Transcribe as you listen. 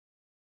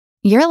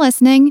You're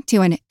listening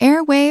to an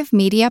Airwave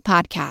Media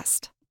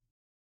Podcast.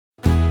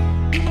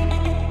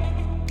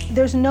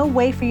 There's no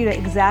way for you to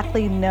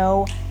exactly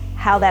know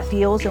how that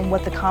feels and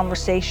what the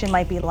conversation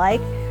might be like,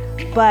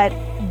 but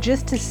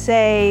just to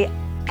say,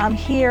 I'm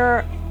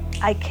here,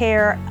 I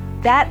care,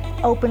 that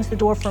opens the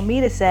door for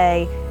me to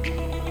say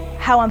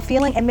how I'm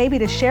feeling and maybe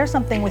to share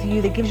something with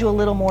you that gives you a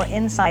little more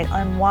insight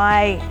on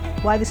why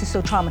this is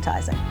so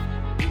traumatizing.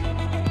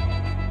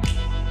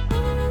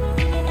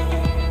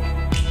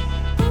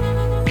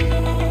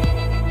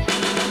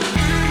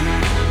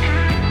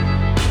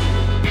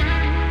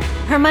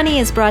 Her Money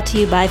is brought to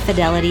you by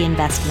Fidelity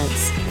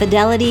Investments.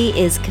 Fidelity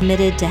is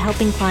committed to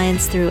helping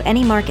clients through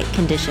any market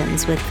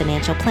conditions with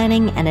financial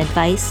planning and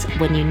advice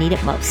when you need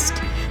it most.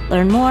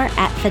 Learn more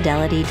at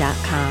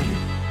fidelity.com.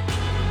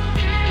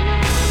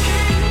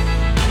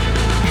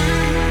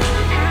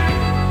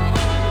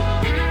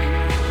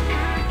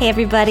 Hey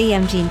everybody,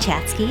 I'm Jean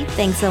Chatzky.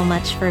 Thanks so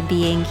much for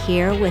being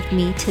here with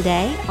me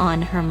today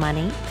on Her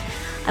Money.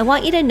 I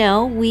want you to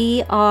know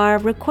we are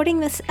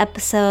recording this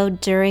episode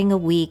during a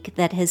week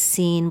that has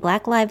seen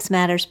Black Lives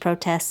Matter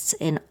protests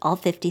in all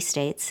 50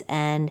 states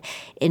and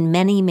in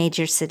many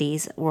major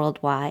cities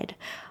worldwide.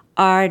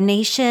 Our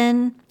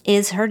nation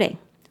is hurting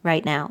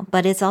right now,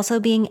 but it's also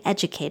being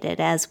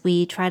educated as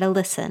we try to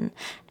listen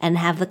and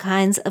have the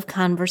kinds of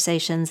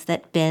conversations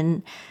that have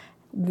been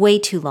way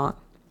too long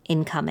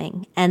in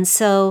coming. And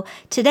so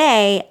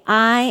today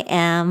I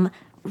am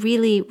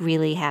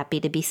really happy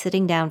to be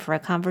sitting down for a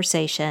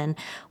conversation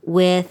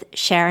with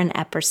Sharon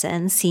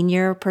Epperson,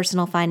 Senior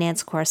Personal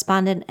Finance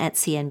Correspondent at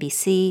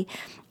CNBC,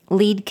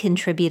 lead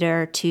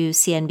contributor to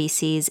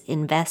CNBC's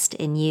Invest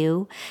in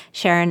You.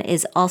 Sharon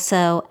is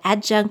also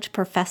adjunct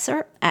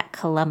professor at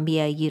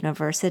Columbia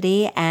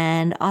University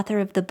and author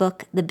of the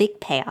book, The Big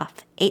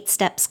Payoff: 8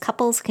 Steps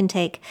Couples Can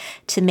Take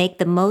to Make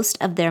the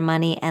Most of Their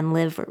Money and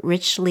Live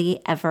Richly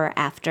Ever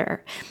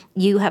After.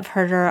 You have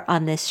heard her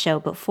on this show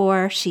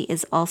before. She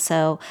is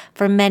also,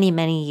 for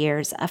many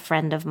years, a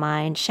friend of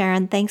mine.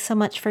 Sharon, thanks so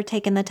much for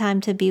taking the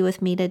time to be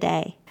with me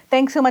today.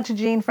 Thanks so much,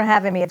 Jean, for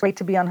having me. It's great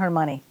to be on Her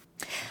Money.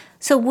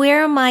 So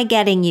where am I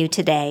getting you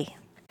today?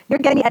 You're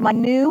getting me at my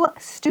new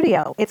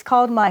studio. It's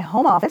called my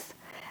home office,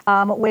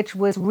 which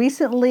was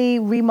recently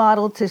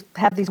remodeled to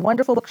have these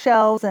wonderful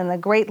bookshelves and a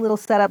great little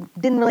setup.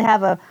 Didn't really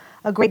have a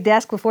great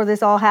desk before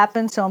this all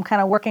happened, so I'm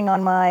kind of working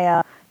on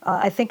my,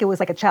 I think it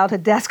was like a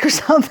childhood desk or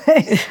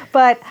something.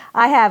 But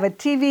I have a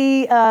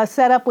TV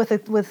set up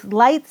with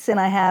lights, and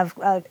I have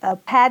a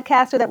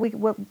Padcaster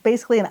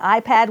basically an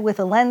iPad with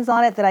a lens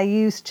on it that I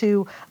use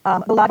to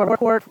do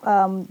report,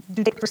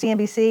 do tape for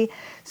CNBC.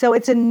 So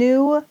it's a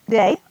new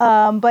day,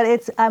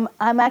 but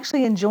I'm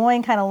actually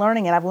enjoying kind of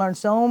learning it. I've learned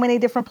so many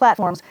different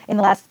platforms in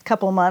the last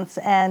couple of months,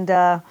 and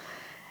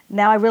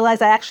now I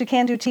realize I actually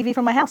can do TV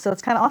from my house, so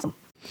it's kind of awesome.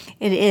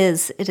 It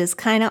is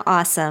kind of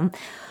awesome.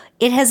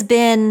 It has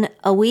been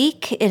a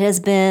week, it has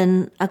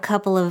been a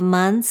couple of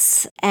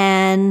months,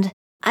 and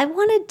I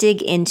want to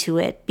dig into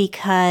it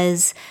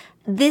because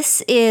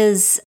this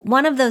is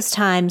one of those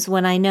times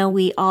when I know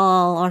we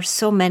all, or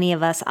so many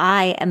of us,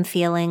 I am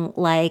feeling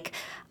like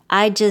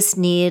I just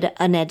need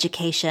an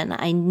education.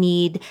 I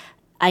need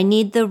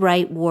the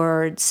right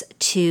words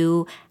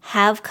to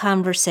have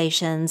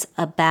conversations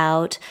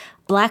about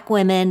Black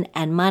women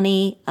and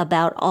money,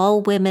 about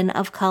all women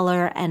of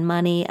color and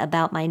money,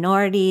 about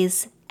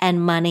minorities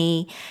and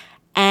money.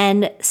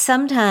 And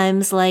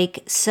sometimes,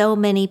 like so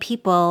many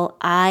people,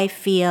 I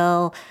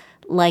feel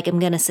like I'm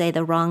going to say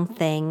the wrong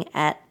thing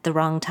at the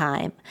wrong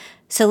time.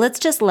 So let's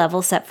just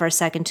level set for a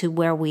second to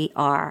where we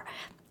are.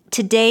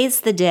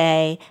 Today's the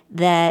day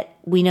that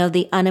we know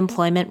the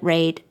unemployment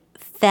rate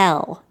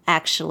fell,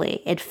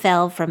 actually. It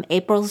fell from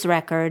April's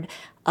record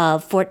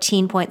of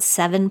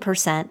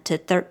 14.7% to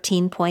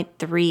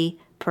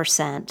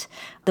 13.3%.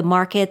 The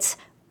markets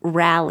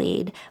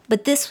rallied,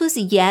 but this was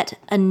yet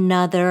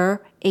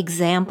another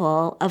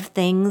example of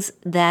things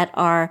that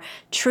are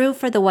true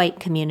for the white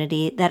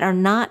community that are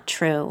not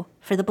true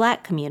for the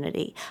Black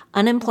community.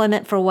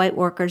 Unemployment for white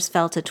workers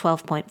fell to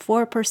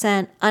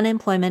 12.4%.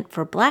 Unemployment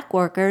for Black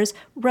workers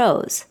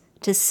rose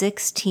to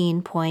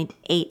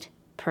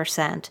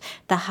 16.8%,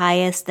 the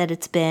highest that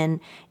it's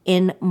been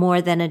in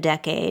more than a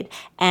decade.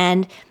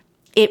 And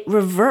it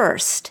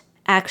reversed,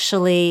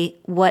 actually,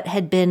 what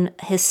had been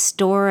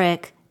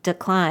historic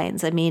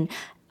declines. I mean,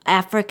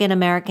 African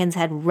Americans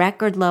had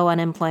record low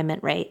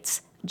unemployment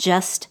rates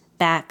just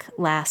back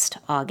last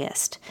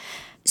August.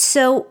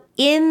 So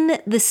in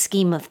the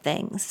scheme of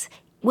things,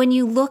 when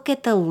you look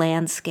at the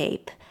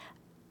landscape,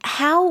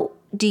 how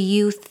do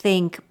you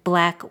think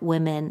Black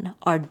women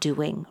are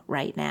doing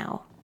right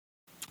now?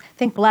 I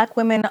think Black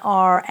women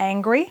are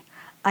angry.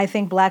 I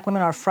think Black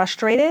women are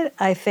frustrated.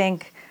 And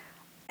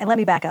let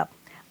me back up.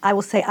 I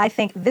will say I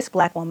think this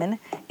Black woman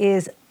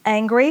is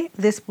angry.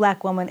 This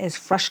Black woman is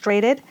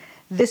frustrated.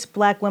 This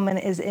Black woman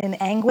is in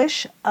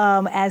anguish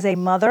as a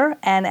mother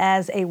and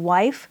as a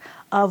wife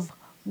of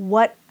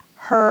what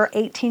her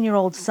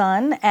 18-year-old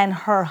son and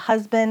her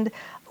husband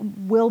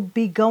will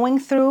be going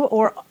through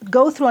or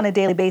go through on a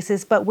daily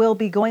basis, but will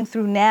be going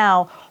through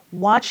now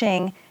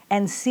watching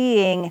and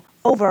seeing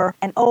over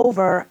and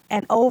over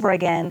and over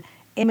again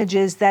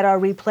images that are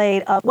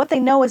replayed of what they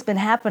know has been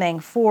happening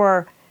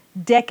for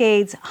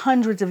decades,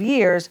 hundreds of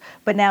years,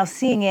 but now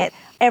seeing it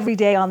every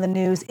day on the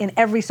news, in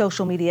every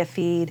social media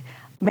feed.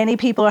 Many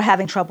people are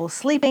having trouble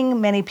sleeping.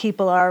 Many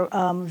people are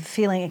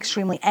feeling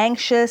extremely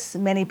anxious.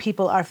 Many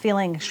people are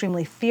feeling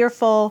extremely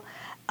fearful.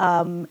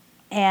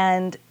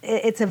 And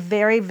it's a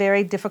very,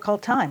 very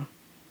difficult time.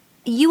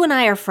 You and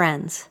I are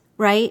friends,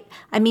 right?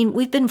 I mean,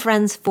 we've been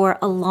friends for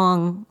a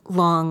long,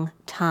 long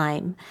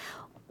time.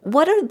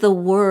 What are the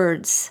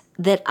words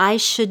that I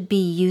should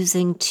be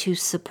using to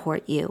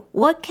support you?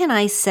 What can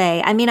I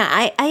say? I mean,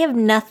 I have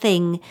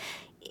nothing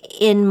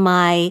in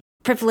my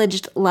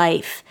privileged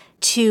life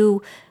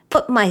to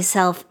put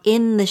myself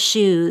in the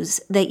shoes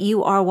that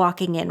you are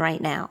walking in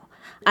right now.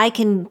 I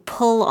can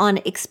pull on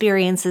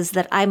experiences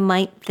that I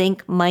might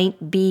think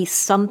might be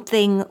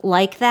something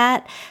like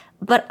that,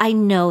 but I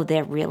know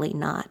they're really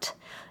not.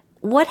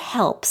 What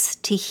helps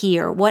to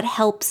hear? What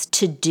helps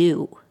to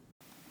do?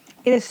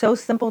 It is so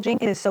simple, Jean.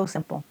 It is so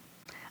simple.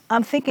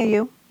 I'm thinking of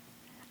you.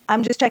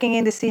 I'm just checking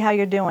in to see how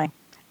you're doing.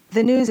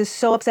 The news is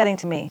so upsetting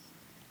to me.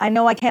 I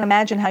know I can't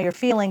imagine how you're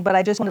feeling, but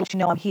I just want to let you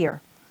know I'm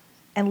here.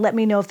 And let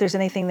me know if there's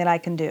anything that I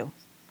can do.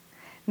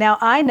 Now,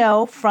 I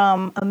know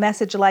from a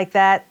message like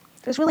that,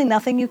 there's really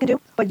nothing you can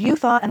do, but you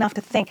thought enough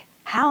to think,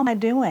 how am I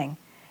doing?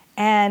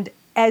 And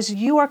as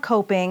you are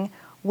coping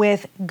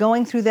with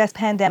going through this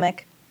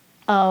pandemic,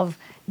 of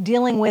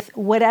dealing with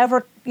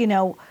whatever,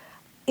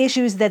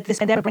 issues that this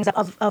pandemic brings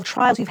up, of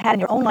trials you've had in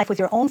your own life with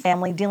your own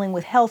family, dealing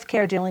with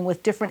healthcare, dealing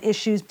with different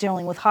issues,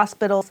 dealing with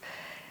hospitals,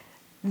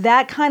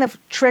 that kind of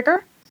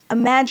trigger,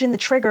 imagine the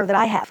trigger that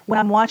I have when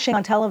I'm watching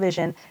on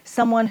television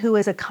someone who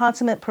is a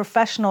consummate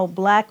professional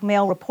black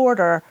male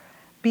reporter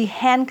be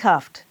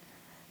handcuffed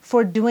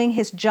for doing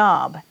his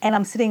job. And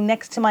I'm sitting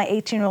next to my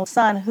 18-year-old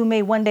son who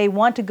may one day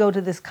want to go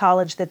to this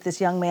college that this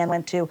young man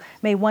went to,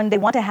 may one day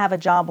want to have a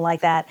job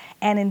like that.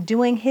 And in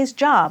doing his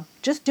job,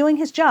 just doing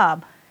his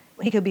job,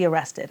 he could be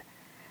arrested.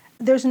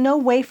 There's no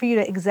way for you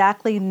to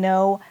exactly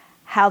know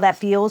how that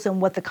feels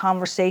and what the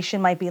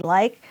conversation might be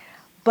like.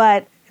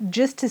 But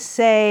just to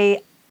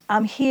say,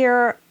 I'm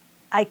here,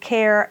 I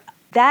care,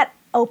 that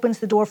opens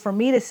the door for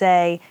me to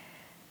say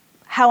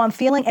how I'm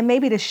feeling and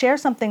maybe to share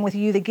something with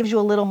you that gives you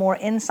a little more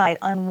insight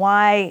on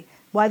why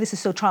this is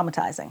so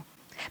traumatizing.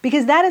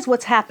 Because that is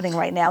what's happening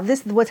right now.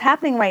 What's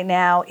happening right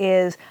now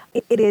is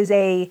it is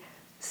a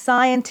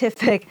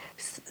scientific,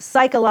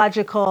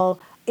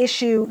 psychological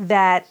issue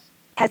that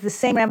has the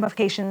same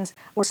ramifications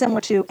or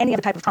similar to any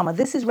other type of trauma.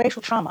 This is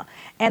racial trauma.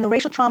 And the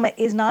racial trauma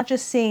is not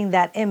just seeing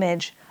that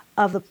image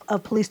of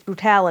police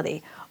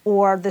brutality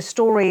or the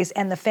stories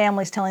and the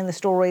families telling the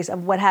stories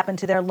of what happened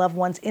to their loved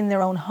ones in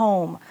their own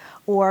home,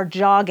 or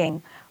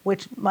jogging,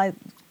 which my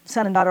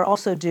son and daughter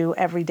also do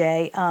every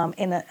day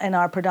in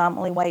our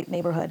predominantly white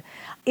neighborhood.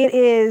 It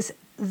is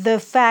the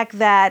fact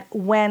that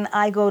when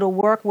I go to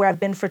work, where I've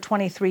been for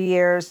 23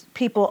 years,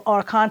 people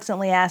are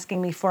constantly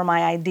asking me for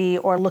my ID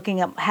or looking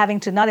up,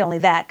 having to, not only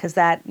that, because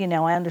that,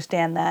 I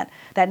understand that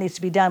needs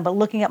to be done, but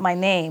looking up my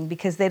name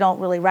because they don't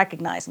really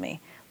recognize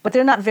me. But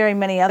there are not very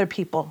many other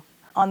people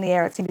on the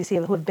air at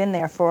CBC who have been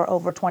there for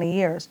over 20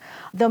 years.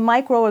 The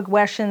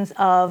microaggressions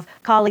of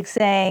colleagues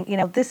saying,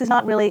 this is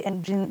not really,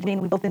 and Jean,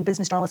 we've both been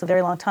business journalists a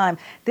very long time,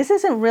 this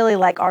isn't really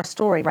like our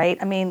story, right?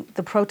 I mean,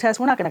 the protests,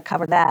 we're not going to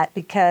cover that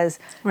because,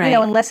 right,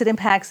 unless it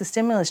impacts the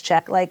stimulus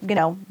check,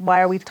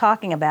 why are we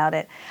talking about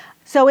it?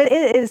 So it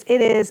is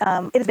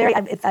very,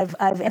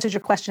 I've answered your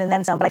question and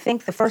then some, but I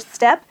think the first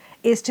step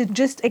is to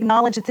just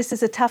acknowledge that this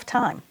is a tough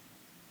time.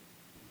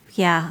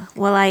 Yeah,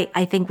 well,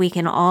 I think we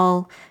can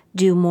all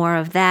do more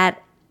of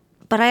that.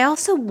 But I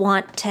also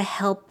want to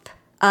help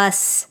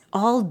us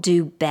all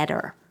do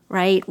better,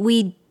 right?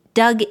 We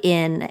dug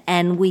in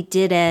and we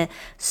did a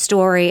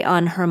story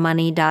on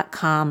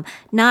hermoney.com,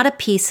 not a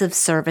piece of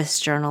service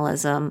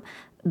journalism,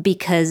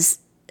 because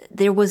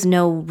there was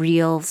no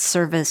real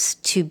service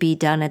to be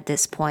done at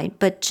this point,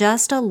 but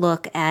just a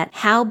look at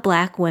how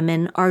Black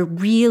women are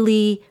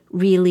really,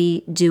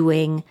 really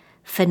doing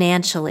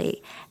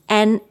financially.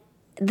 And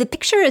the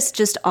picture is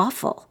just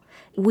awful.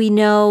 We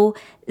know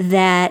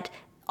that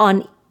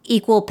on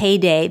Equal Pay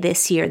Day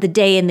this year, the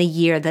day in the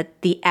year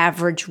that the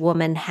average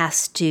woman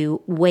has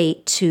to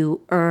wait to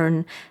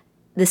earn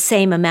the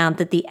same amount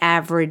that the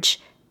average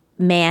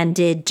man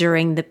did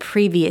during the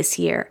previous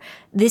year.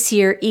 This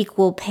year,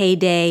 Equal Pay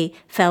Day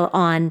fell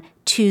on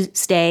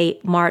Tuesday,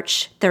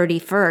 March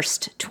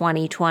 31st,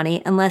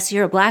 2020, unless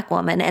you're a Black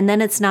woman. And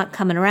then it's not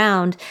coming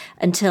around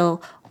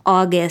until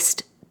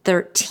August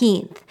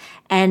 13th.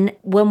 And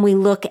when we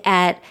look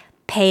at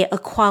pay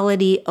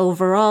equality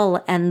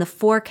overall and the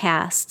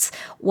forecasts,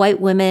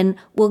 white women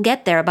will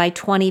get there by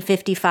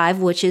 2055,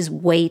 which is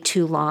way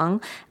too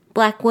long.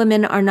 Black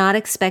women are not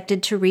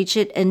expected to reach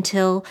it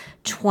until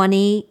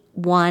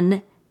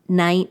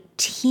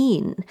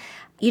 2119.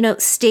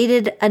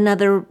 Stated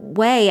another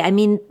way, I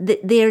mean,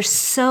 there's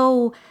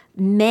so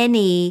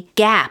many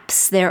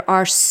gaps. There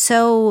are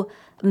so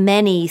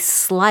many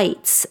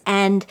slights.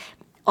 And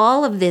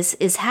all of this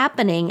is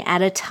happening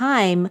at a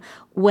time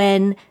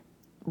when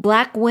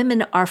Black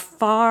women are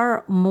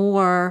far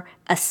more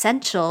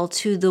essential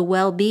to the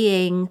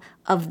well-being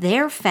of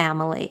their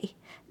family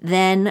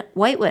than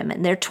white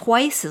women. They're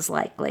twice as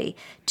likely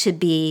to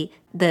be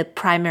the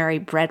primary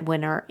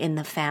breadwinner in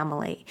the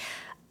family.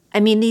 I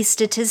mean, these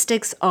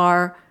statistics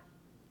are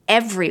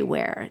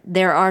everywhere.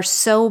 There are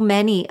so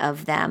many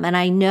of them. And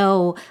I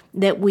know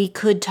that we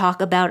could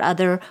talk about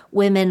other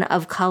women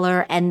of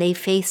color and they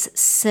face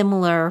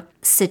similar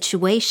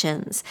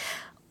situations.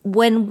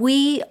 When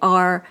we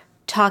are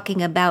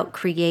talking about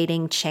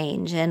creating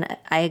change, and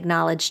I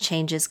acknowledge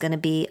change is going to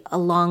be a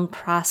long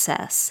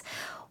process,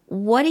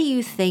 what do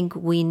you think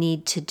we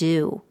need to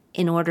do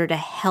in order to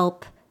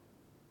help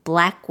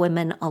Black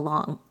women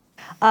along?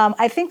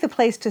 I think the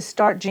place to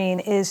start, Jean,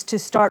 is to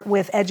start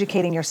with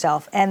educating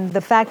yourself. And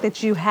the fact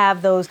that you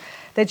have those,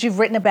 that you've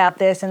written about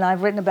this, and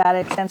I've written about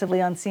it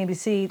extensively on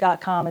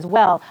CNBC.com as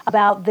well,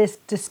 about this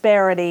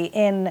disparity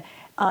in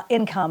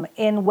income,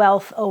 in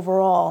wealth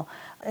overall,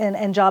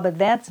 and job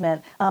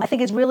advancement, I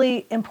think is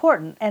really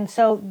important. And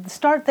so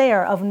start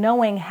there of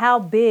knowing how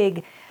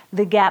big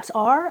the gaps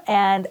are,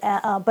 and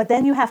but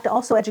then you have to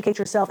also educate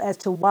yourself as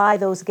to why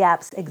those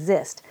gaps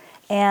exist.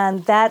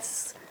 And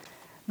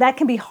that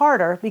can be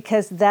harder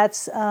because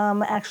that's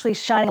actually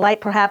shining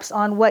light perhaps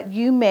on what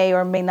you may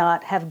or may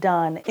not have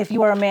done. If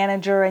you are a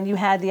manager and you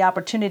had the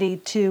opportunity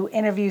to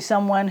interview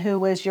someone who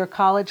was your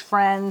college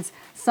friend's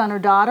son or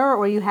daughter,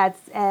 or you had,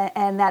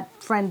 and that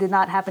friend did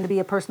not happen to be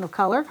a person of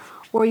color,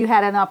 or you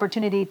had an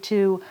opportunity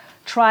to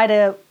try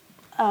to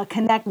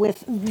connect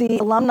with the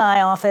alumni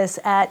office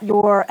at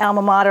your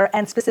alma mater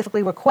and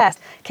specifically request,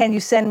 can you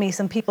send me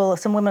some people,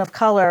 some women of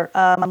color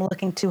I'm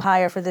looking to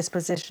hire for this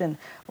position,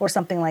 or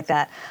something like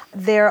that.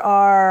 There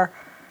are,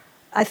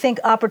 I think,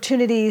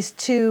 opportunities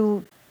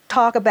to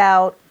talk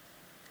about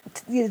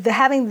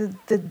having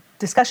the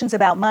discussions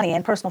about money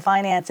and personal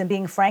finance and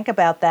being frank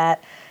about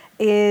that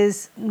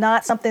is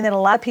not something that a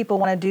lot of people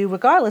want to do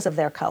regardless of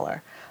their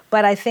color.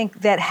 But I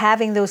think that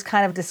having those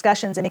kind of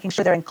discussions and making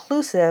sure they're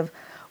inclusive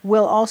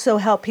will also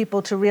help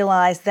people to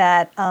realize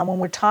that when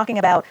we're talking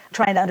about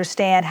trying to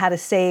understand how to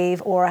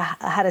save or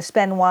how to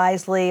spend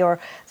wisely, or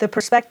the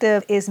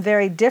perspective is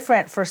very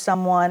different for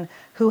someone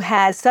who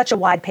has such a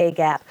wide pay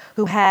gap,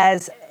 who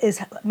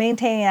is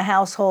maintaining a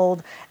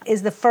household,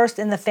 is the first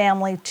in the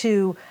family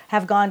to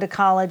have gone to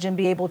college and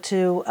be able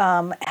to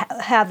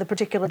have the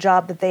particular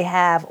job that they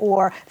have,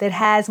 or that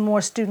has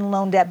more student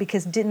loan debt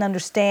because didn't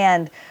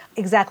understand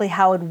exactly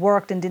how it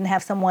worked and didn't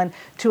have someone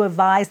to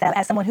advise them,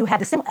 as someone who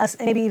had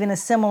maybe even a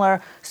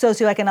similar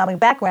socioeconomic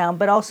background,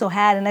 but also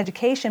had an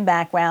education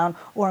background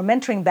or a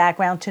mentoring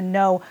background to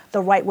know the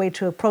right way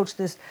to approach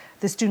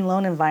the student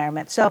loan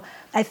environment. So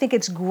I think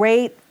it's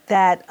great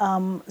that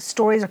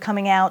stories are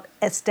coming out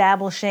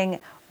establishing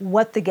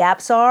what the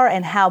gaps are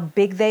and how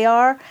big they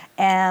are.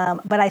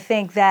 But I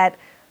think that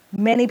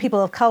many people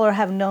of color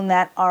have known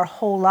that our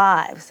whole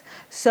lives.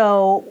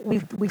 So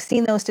we've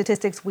seen those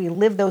statistics, we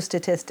live those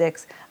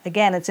statistics.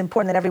 Again, it's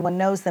important that everyone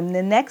knows them.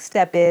 The next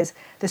step is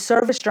the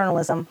service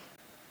journalism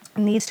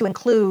needs to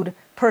include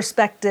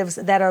perspectives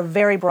that are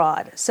very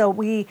broad. So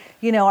we,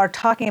 are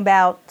talking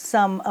about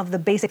some of the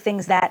basic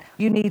things that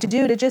you need to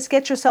do to just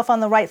get yourself on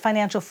the right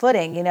financial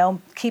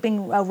footing,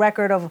 keeping a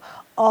record of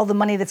all the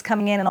money that's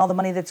coming in and all the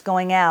money that's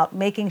going out,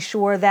 making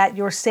sure that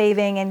you're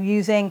saving and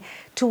using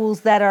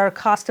tools that are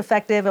cost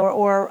effective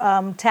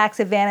or tax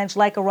advantage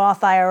like a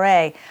Roth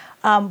IRA.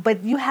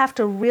 But you have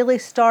to really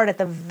start at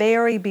the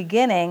very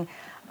beginning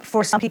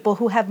for some people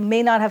who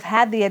may not have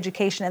had the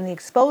education and the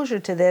exposure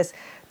to this,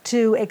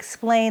 to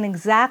explain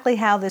exactly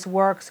how this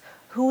works,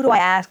 who do I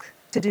ask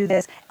to do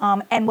this.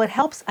 And what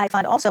helps, I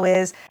find also,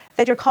 is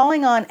that you're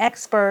calling on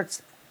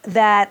experts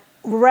that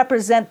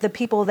represent the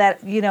people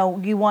that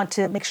you want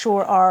to make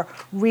sure are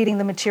reading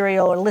the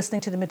material or listening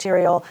to the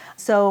material,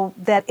 so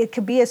that it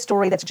could be a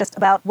story that's just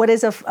about what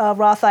is a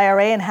Roth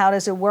IRA and how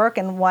does it work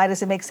and why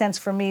does it make sense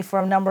for me for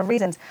a number of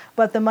reasons.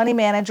 But the money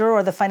manager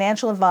or the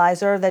financial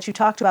advisor that you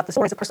talked about, the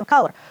story is a person of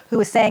color who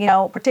is saying,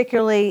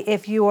 particularly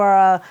if you are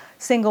a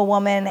single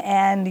woman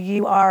and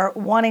you are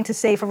wanting to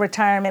save for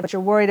retirement, but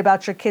you're worried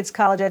about your kids'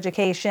 college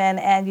education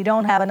and you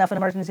don't have enough in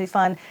an emergency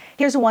fund,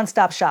 here's a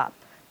one-stop shop.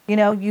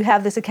 You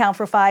have this account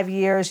for 5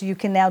 years. You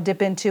can now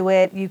dip into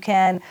it. You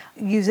can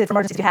use it for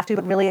emergencies if you have to,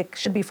 but really it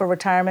should be for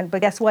retirement.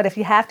 But guess what? If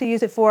you have to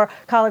use it for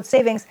college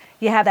savings,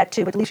 you have that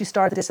too. But at least you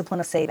start the discipline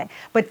of saving.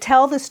 But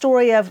tell the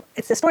story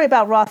it's a story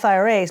about Roth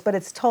IRAs, but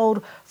it's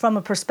told from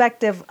a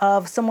perspective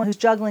of someone who's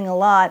juggling a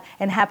lot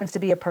and happens to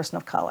be a person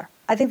of color.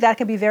 I think that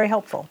can be very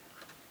helpful.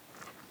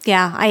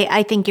 Yeah,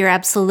 I think you're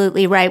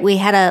absolutely right. We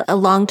had a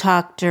long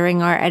talk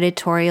during our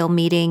editorial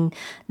meeting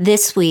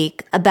this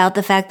week about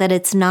the fact that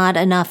it's not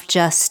enough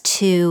just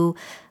to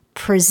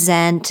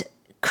present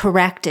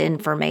correct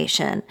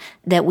information,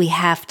 that we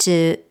have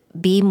to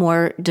be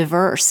more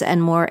diverse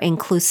and more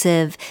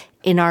inclusive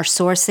in our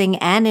sourcing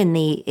and in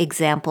the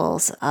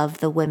examples of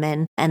the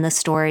women and the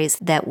stories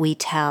that we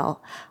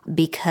tell,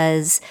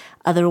 because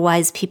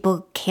otherwise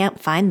people can't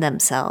find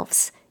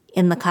themselves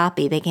in the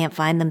copy. They can't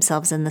find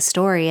themselves in the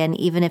story. And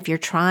even if you're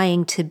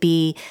trying to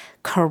be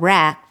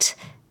correct,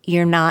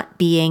 you're not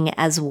being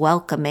as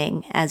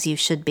welcoming as you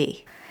should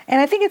be. And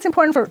I think it's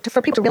important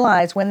for people to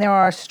realize when there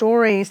are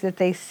stories that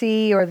they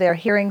see or they're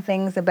hearing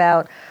things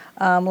about,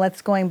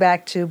 let's going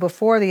back to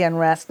before the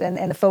unrest,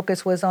 and the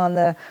focus was on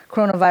the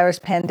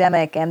coronavirus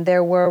pandemic, and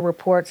there were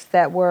reports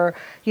that were,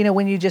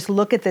 when you just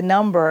look at the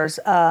numbers,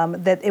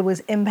 that it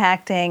was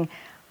impacting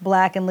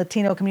Black and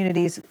Latino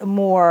communities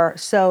more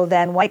so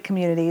than white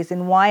communities.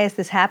 And why is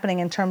this happening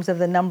in terms of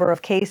the number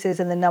of cases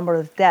and the number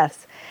of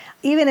deaths?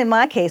 Even in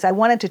my case, I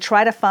wanted to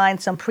try to find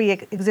some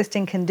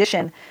pre-existing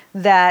condition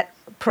that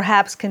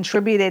perhaps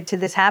contributed to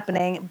this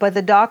happening. But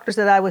the doctors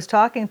that I was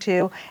talking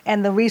to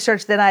and the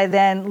research that I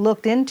then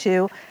looked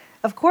into,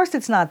 of course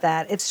it's not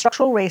that. It's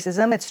structural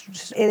racism.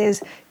 It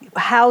is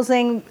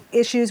housing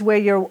issues where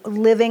you're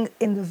living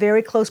in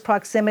very close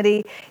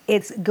proximity.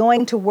 It's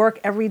going to work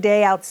every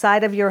day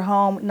outside of your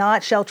home,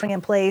 not sheltering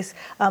in place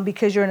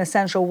because you're an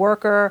essential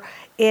worker.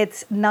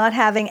 It's not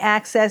having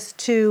access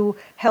to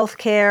health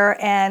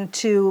care and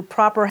to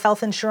proper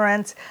health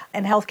insurance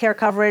and health care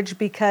coverage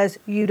because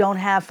you don't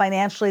have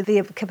financially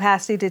the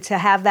capacity to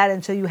have that,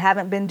 and so you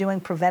haven't been doing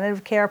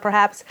preventative care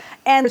perhaps.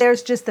 And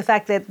there's just the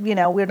fact that,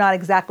 we're not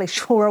exactly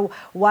sure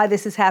why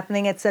this is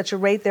happening at such a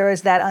rate. There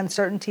is that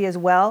uncertainty as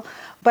well.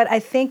 But I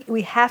think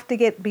we have to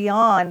get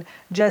beyond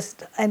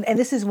just, and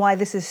this is why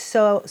this is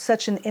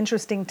such an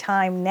interesting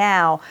time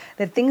now,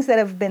 that things that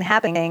have been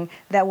happening,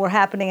 that were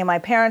happening in my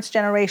parents'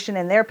 generation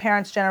and their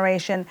parents'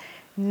 generation,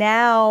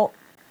 now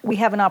we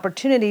have an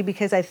opportunity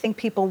because I think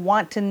people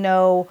want to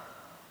know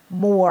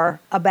more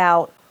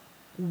about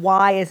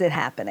why is it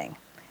happening.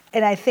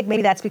 And I think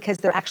maybe that's because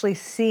they're actually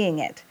seeing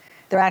it.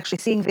 They're actually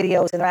seeing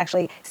videos and they're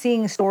actually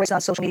seeing stories on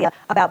social media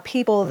about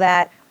people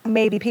that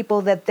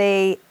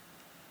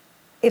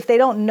if they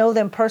don't know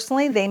them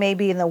personally, they may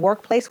be in the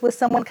workplace with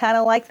someone kind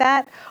of like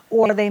that,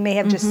 or they may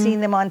have just seen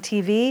them on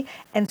TV.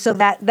 And so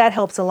that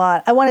helps a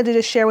lot. I wanted to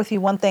just share with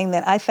you one thing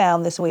that I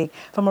found this week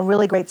from a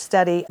really great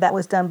study that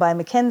was done by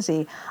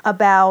McKinsey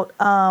about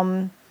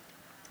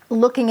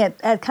looking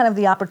at kind of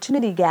the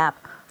opportunity gap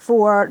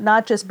for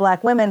not just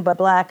Black women, but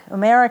Black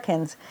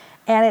Americans.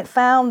 And it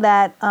found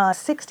that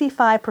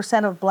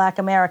 65% of Black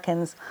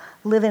Americans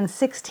live in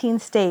 16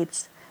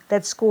 states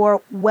that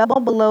score well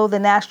below the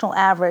national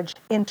average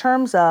in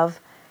terms of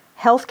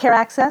health care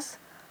access,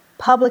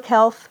 public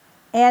health,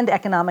 and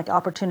economic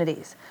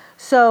opportunities.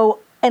 So,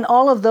 and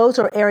all of those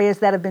are areas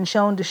that have been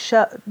shown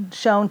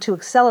to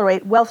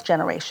accelerate wealth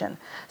generation.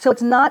 So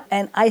it's not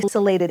an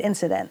isolated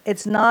incident.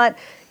 It's not,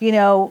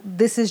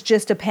 this is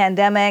just a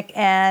pandemic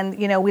and,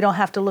 we don't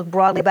have to look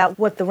broadly about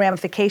what the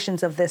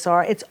ramifications of this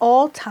are. It's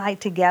all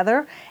tied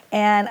together.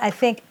 And I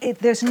think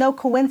there's no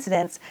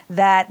coincidence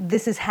that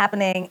this is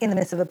happening in the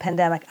midst of a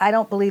pandemic. I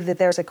don't believe that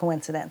there's a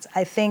coincidence.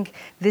 I think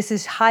this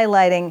is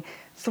highlighting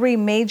three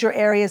major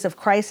areas of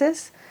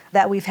crisis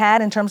that we've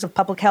had in terms of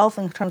public health,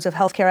 in terms of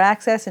healthcare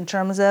access, in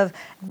terms of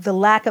the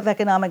lack of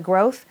economic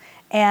growth.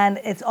 And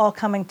it's all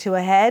coming to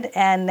a head,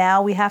 and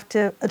now we have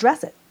to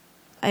address it.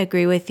 I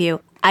agree with you.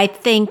 I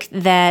think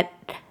that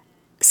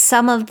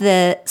some of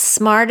the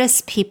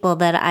smartest people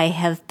that I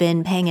have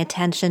been paying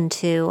attention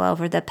to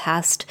over the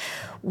past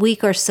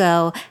week or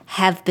so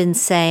have been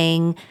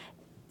saying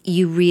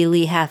you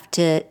really have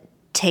to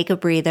take a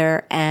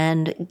breather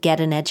and get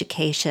an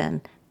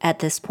education at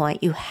this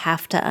point. You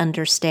have to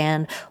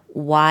understand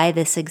why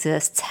this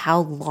exists, how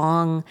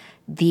long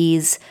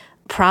these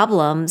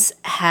problems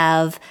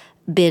have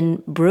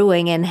been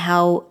brewing, and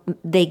how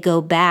they go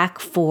back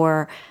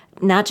for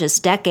not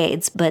just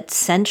decades, but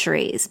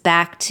centuries,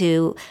 back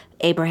to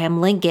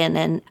Abraham Lincoln.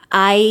 And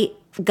I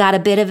got a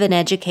bit of an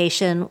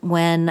education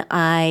when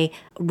I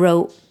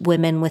wrote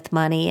Women with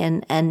Money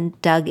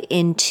and dug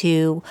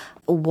into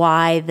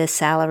why the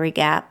salary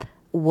gap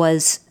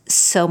was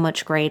so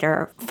much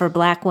greater for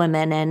Black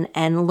women,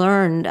 and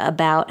learned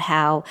about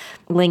how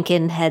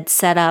Lincoln had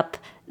set up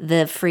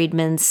the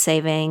Freedmen's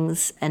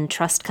Savings and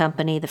Trust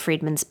Company, the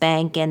Freedmen's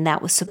Bank, and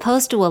that was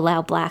supposed to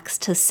allow Blacks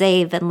to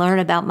save and learn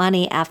about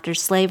money after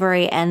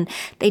slavery. And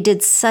they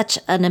did such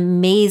an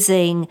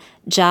amazing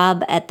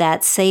job at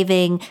that,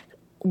 saving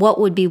what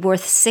would be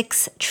worth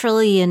 $6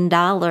 trillion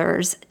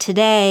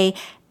today,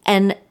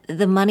 and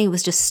the money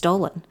was just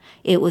stolen.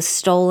 It was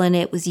stolen.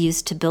 It was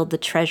used to build the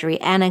Treasury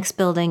Annex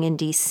building in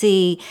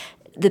D.C.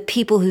 The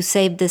people who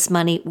saved this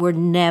money were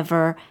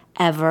never,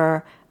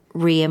 ever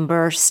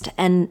reimbursed.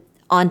 And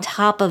on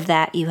top of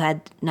that, you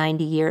had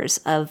 90 years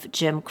of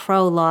Jim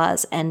Crow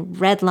laws and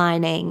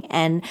redlining,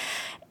 and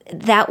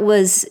that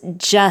was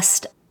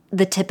just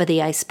the tip of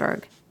the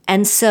iceberg.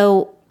 And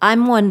so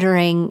I'm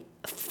wondering,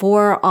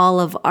 for all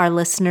of our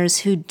listeners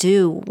who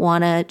do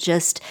want to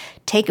just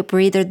take a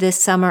breather this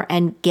summer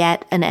and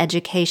get an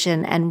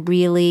education and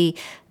really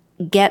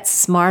get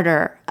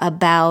smarter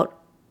about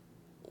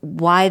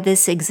why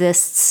this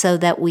exists so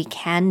that we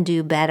can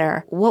do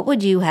better, what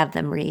would you have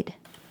them read?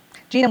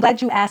 Jean, I'm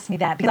glad you asked me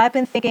that, because I've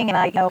been thinking,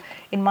 and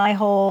in my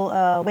whole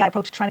way I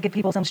approach trying to give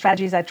people some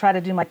strategies, I try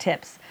to do my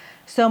tips.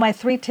 So my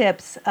 3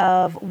 tips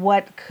of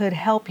what could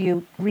help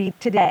you read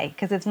today,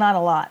 because it's not a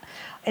lot,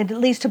 at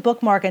least to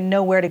bookmark and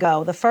know where to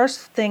go. The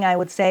first thing I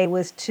would say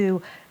was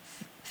to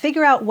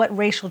figure out what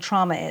racial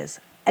trauma is.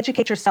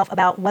 Educate yourself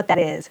about what that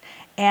is.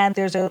 And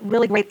there's a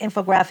really great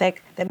infographic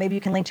that maybe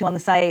you can link to on the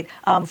site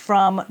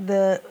from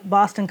the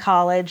Boston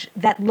College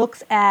that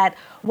looks at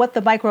what the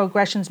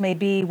microaggressions may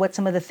be, what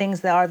some of the things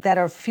that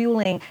are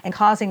fueling and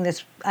causing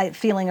this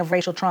feeling of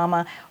racial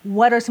trauma.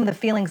 What are some of the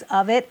feelings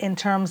of it in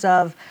terms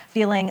of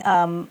feeling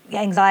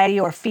anxiety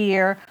or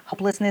fear,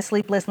 hopelessness,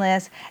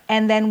 sleeplessness,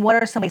 and then what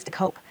are some ways to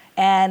cope?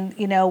 And,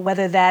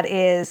 whether that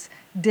is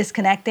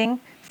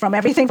disconnecting from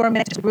everything for a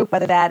minute to a group,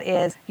 whether that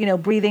is,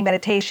 breathing,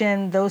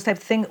 meditation, those types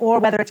of things, or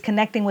whether it's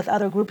connecting with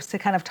other groups to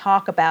kind of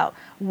talk about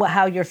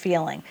how you're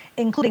feeling,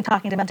 including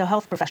talking to mental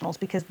health professionals,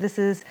 because this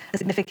is a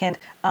significant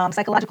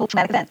psychological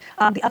traumatic event.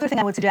 The other thing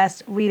I would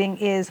suggest reading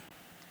is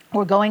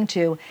go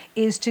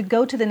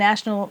to the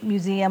National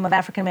Museum of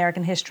African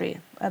American History,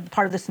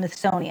 part of the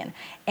Smithsonian.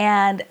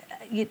 And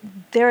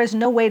there is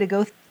no way to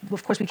go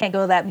of course, we can't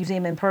go to that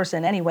museum in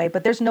person anyway,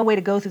 but there's no way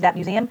to go through that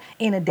museum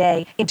in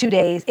 2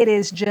 days. It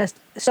is just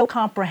so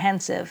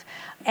comprehensive,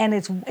 and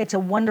it's a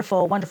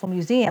wonderful, wonderful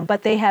museum.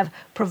 But they have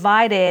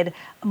provided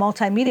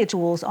multimedia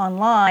tools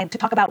online to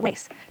talk about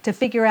race, to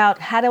figure out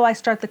how do I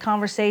start the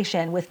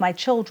conversation with my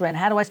children,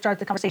 how do I start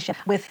the conversation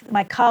with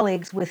my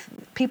colleagues, with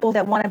people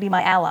that want to be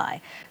my ally.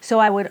 So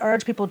I would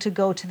urge people to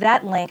go to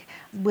that link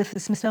with the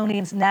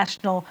Smithsonian's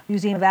National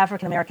Museum of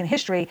African American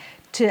History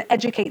to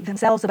educate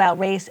themselves about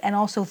race and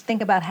also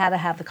think about how to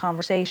have the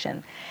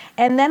conversation.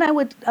 And then I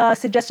would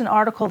suggest an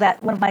article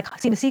that one of my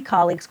CMC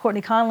colleagues,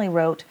 Courtney Conley,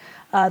 wrote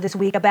this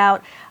week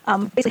about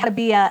basically how to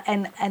be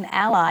an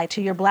ally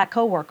to your Black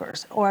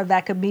coworkers, or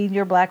that could be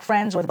your Black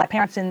friends or the Black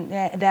parents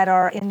that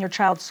are in your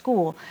child's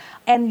school.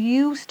 And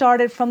you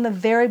started from the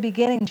very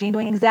beginning, Jean,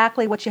 doing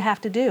exactly what you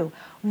have to do.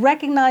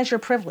 Recognize your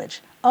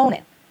privilege. Own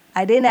it.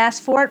 I didn't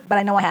ask for it, but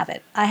I know I have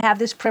it. I have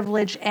this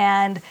privilege,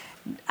 and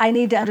I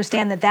need to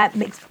understand that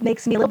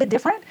makes me a little bit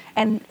different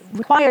and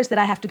requires that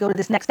I have to go to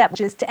this next step,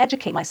 which is to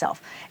educate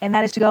myself. And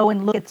that is to go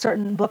and look at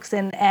certain books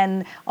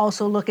and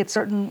also look at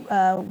certain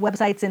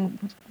websites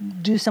and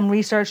do some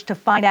research to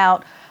find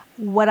out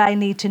what I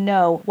need to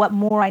know, what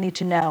more I need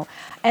to know.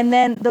 And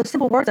then those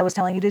simple words I was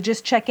telling you, to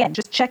just check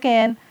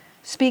in,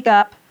 speak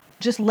up,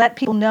 just let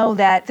people know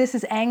that this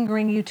is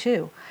angering you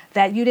too,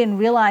 that you didn't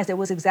realize it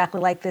was exactly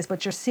like this,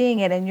 but you're seeing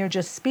it and you're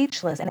just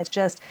speechless. And it's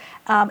just,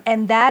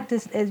 and that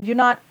is, you're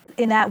not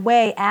in that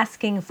way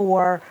asking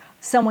for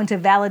someone to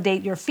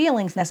validate your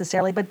feelings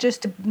necessarily, but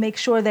just to make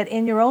sure that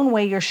in your own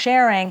way you're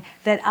sharing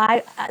that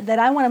I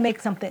want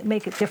to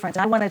make a difference.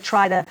 I want to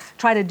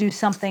try to do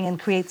something and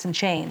create some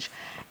change.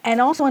 And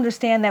also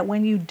understand that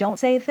when you don't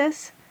say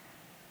this,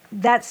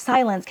 that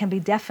silence can be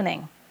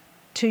deafening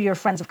to your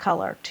friends of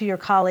color, to your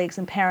colleagues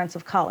and parents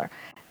of color.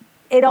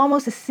 It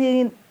almost is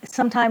seen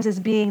sometimes as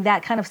being,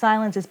 that kind of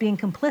silence as being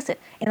complicit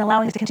in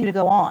allowing it to continue to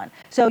go on.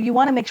 So you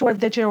want to make sure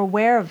that you're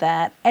aware of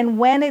that. And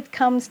when it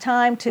comes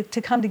time to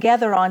come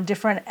together on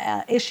different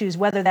issues,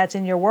 whether that's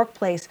in your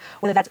workplace,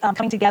 whether that's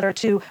coming together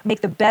to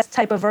make the best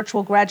type of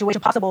virtual graduation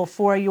possible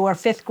for your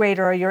 5th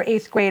grader or your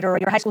 8th grader or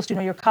your high school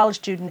student or your college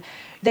student,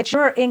 that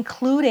you're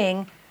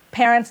including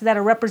parents that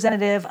are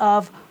representative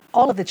of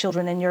all of the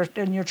children in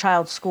your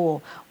child's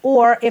school.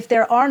 Or if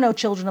there are no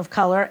children of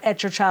color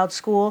at your child's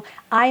school,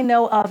 I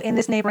know of in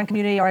this neighboring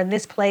community or in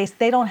this place,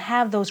 they don't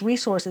have those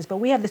resources, but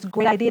we have this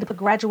great idea to put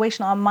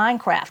graduation on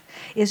Minecraft.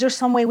 Is there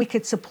some way we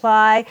could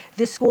supply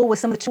this school with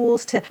some of the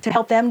tools to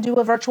help them do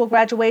a virtual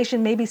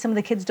graduation? Maybe some of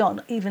the kids don't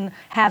even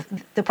have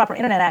the proper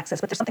internet access,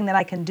 but there's something that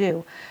I can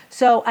do.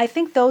 So I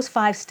think those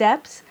 5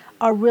 steps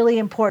are really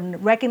important.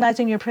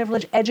 Recognizing your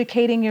privilege,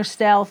 educating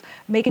yourself,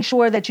 making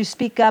sure that you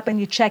speak up and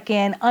you check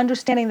in,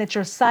 understanding that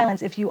your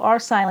silence, if you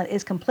are silent,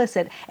 is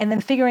complicit, and then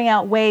figuring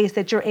out ways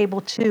that you're able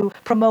to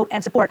promote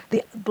and support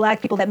the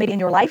Black people that may be in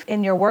your life,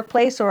 in your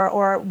workplace,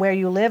 or where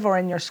you live, or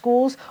in your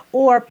schools,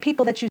 or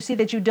people that you see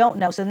that you don't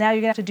know. So now you're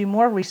going to have to do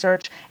more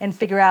research and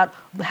figure out,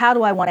 how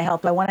do I want to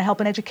help? Do I want to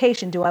help in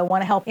education? Do I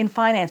want to help in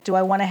finance? Do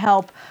I want to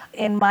help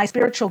in my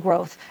spiritual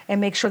growth? And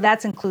make sure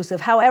that's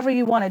inclusive, however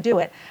you want to do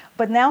it.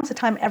 But now is the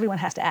time everyone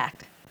has to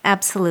act.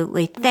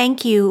 Absolutely.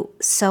 Thank you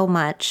so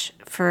much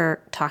for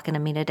talking to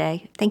me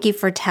today. Thank you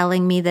for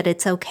telling me that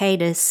it's okay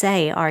to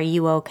say, are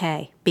you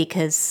okay?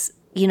 Because,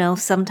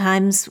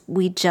 sometimes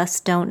we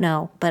just don't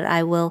know. But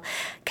I will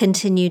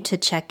continue to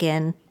check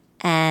in,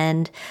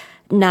 and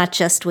not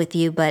just with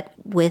you, but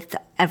with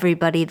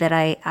everybody that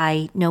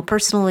I know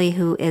personally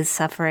who is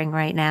suffering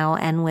right now,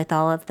 and with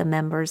all of the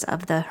members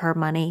of the Her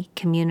Money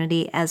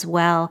community as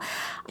well.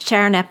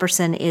 Sharon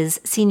Epperson is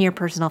Senior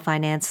Personal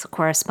Finance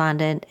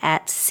Correspondent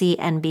at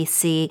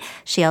CNBC.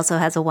 She also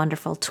has a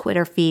wonderful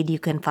Twitter feed. You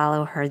can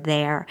follow her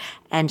there.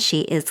 And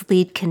she is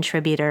lead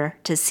contributor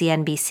to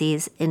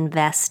CNBC's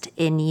Invest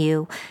in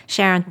You.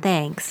 Sharon,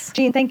 thanks.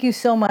 Jean, thank you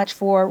so much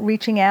for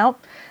reaching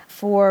out,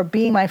 for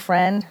being my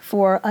friend,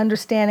 for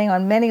understanding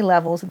on many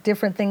levels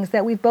different things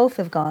that we both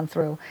have gone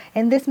through.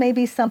 And this may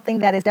be something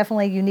that is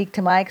definitely unique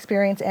to my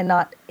experience and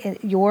not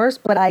yours,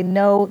 but I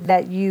know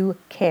that you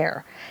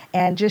care.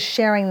 And just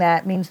sharing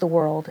that means the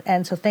world.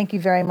 And so thank you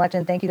very much,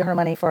 and thank you to Her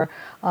Money for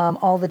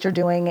all that you're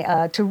doing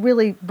to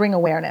really bring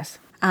awareness.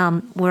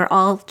 We're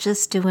all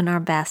just doing our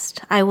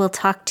best. I will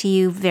talk to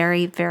you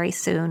very, very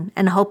soon,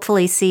 and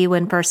hopefully see you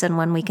in person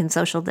when we can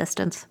social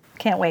distance.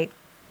 Can't wait.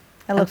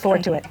 I look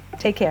forward to it.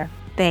 Take care.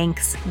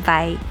 Thanks.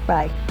 Bye.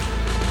 Bye.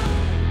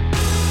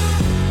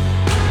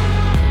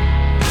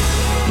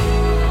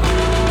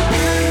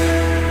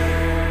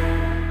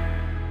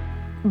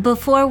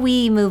 Before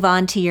we move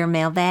on to your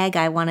mailbag,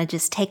 I want to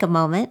just take a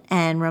moment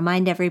and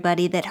remind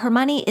everybody that Her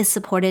Money is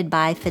supported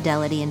by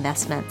Fidelity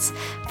Investments.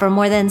 For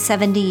more than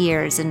 70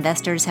 years,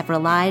 investors have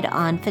relied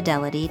on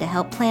Fidelity to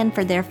help plan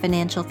for their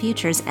financial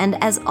futures.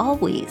 And as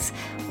always,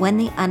 when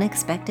the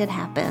unexpected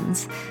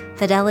happens,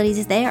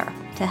 Fidelity's there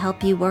to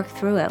help you work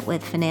through it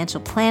with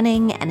financial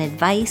planning and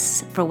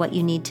advice for what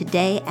you need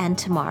today and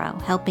tomorrow,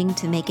 helping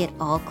to make it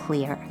all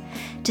clear.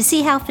 To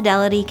see how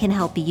Fidelity can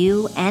help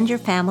you and your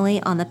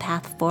family on the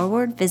path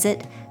forward,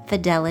 visit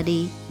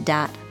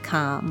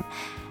fidelity.com.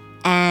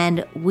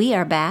 And we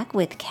are back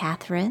with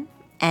Catherine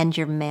and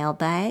your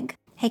mailbag.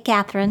 Hey,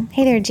 Catherine.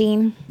 Hey there,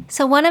 Jean.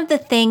 So one of the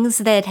things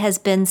that has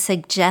been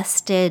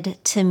suggested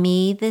to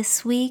me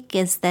this week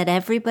is that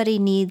everybody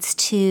needs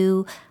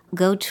to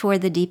go tour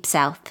the Deep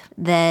South,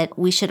 that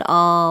we should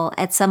all,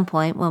 at some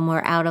point when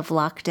we're out of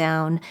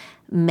lockdown,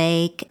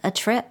 make a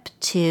trip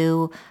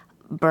to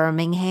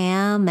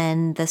Birmingham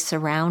and the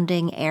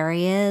surrounding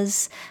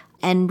areas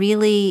and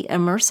really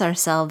immerse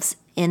ourselves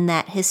in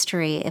that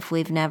history if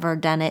we've never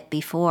done it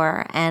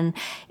before. And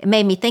it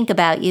made me think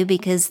about you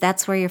because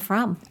that's where you're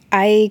from.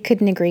 I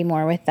couldn't agree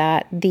more with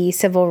that. The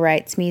Civil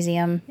Rights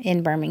Museum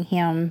in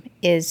Birmingham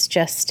is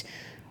just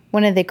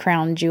one of the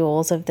crown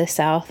jewels of the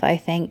South, I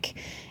think.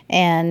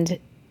 And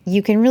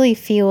you can really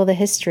feel the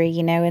history,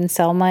 in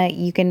Selma.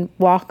 You can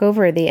walk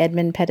over the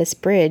Edmund Pettus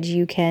Bridge.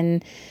 You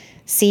can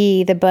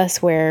see the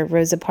bus where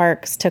Rosa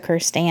Parks took her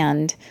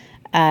stand.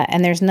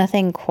 And there's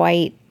nothing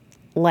quite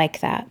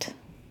like that.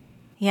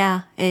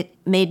 Yeah, it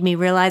made me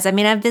realize,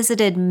 I've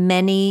visited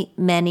many,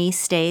 many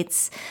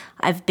states.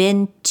 I've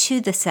been to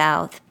the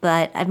South,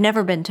 but I've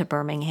never been to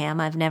Birmingham.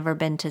 I've never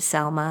been to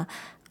Selma.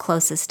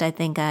 Closest I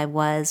think I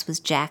was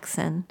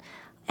Jackson.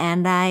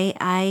 And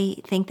I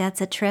think that's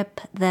a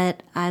trip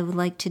that I would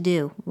like to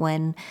do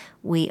when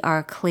we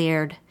are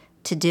cleared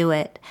to do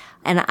it.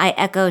 And I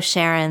echo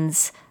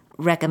Sharon's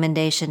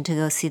recommendation to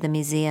go see the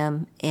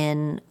museum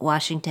in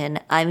Washington.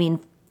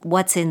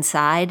 What's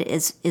inside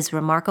is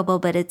remarkable,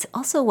 but it's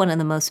also one of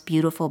the most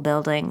beautiful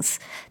buildings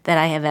that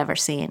I have ever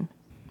seen.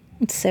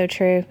 It's so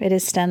true. It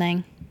is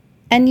stunning.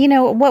 And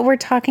what we're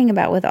talking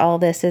about with all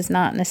this is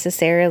not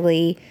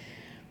necessarily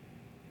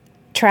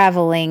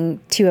traveling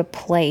to a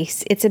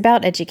place. It's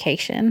about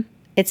education.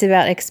 It's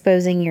about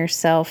exposing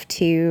yourself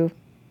to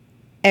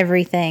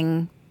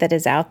everything that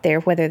is out there,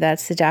 whether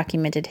that's the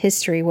documented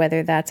history,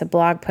 whether that's a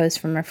blog post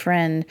from a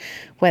friend,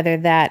 whether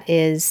that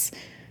is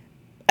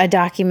a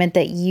document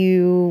that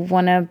you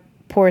want to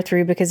pour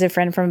through because a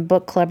friend from a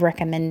book club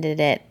recommended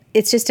it.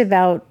 It's just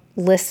about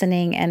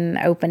listening and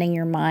opening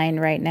your mind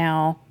right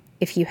now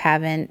if you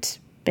haven't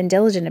been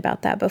diligent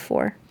about that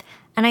before.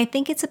 And I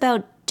think it's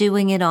about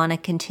doing it on a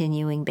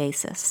continuing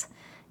basis.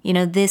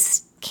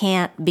 This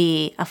can't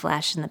be a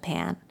flash in the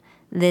pan.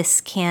 This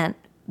can't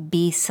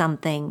be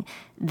something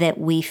that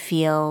we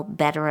feel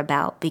better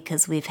about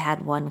because we've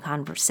had one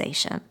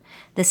conversation.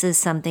 This is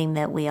something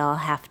that we all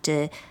have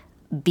to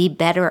be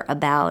better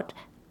about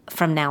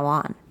from now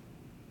on.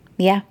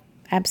 Yeah,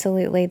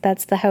 absolutely.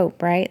 That's the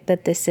hope, right?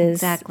 That this is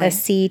exactly a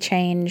sea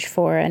change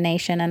for a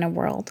nation and a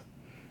world.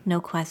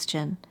 No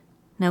question.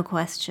 No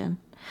question.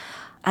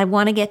 I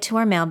want to get to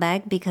our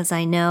mailbag because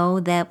I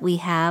know that we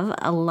have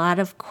a lot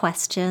of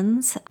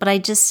questions. But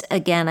I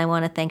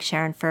want to thank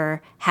Sharon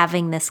for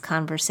having this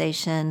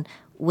conversation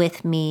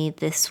with me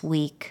this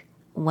week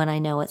when I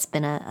know it's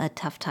been a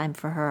tough time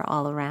for her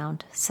all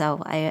around.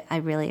 So I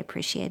really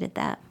appreciated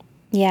that.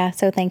 Yeah,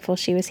 so thankful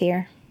she was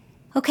here.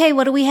 Okay,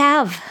 what do we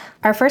have?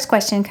 Our first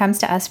question comes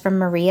to us from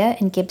Maria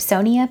in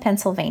Gibsonia,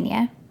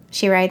 Pennsylvania.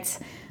 She writes,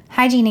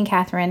 "Hi, Jean and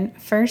Catherine.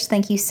 First,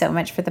 thank you so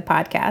much for the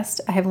podcast.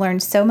 I have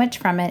learned so much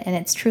from it, and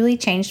it's truly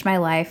changed my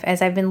life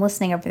as I've been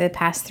listening over the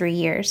past 3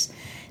 years.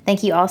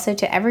 Thank you also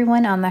to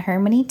everyone on the Her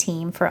Money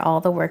team for all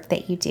the work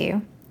that you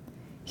do.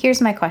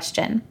 Here's my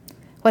question.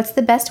 What's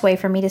the best way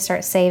for me to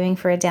start saving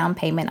for a down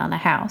payment on a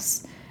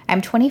house? I'm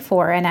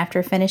 24, and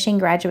after finishing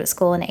graduate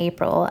school in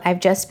April,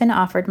 I've just been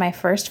offered my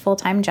first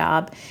full-time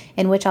job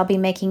in which I'll be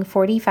making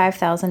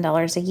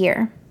 $45,000 a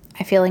year.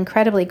 I feel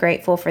incredibly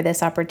grateful for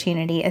this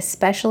opportunity,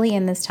 especially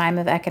in this time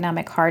of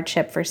economic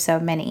hardship for so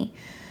many.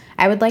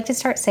 I would like to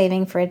start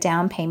saving for a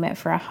down payment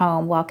for a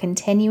home while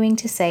continuing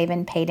to save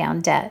and pay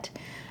down debt.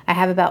 I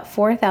have about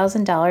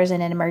 $4,000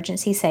 in an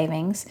emergency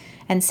savings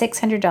and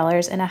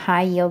 $600 in a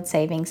high-yield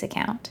savings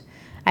account.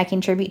 I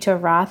contribute to a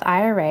Roth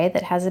IRA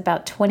that has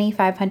about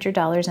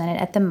 $2,500 in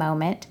it at the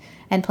moment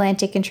and plan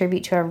to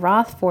contribute to a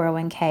Roth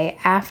 401k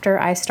after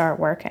I start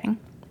working.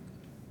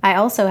 I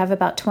also have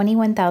about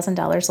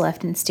 $21,000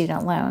 left in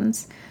student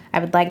loans. I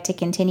would like to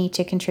continue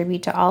to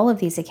contribute to all of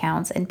these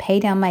accounts and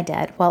pay down my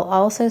debt while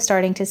also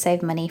starting to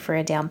save money for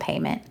a down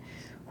payment.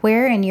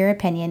 Where, in your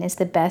opinion, is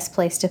the best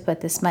place to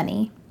put this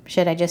money?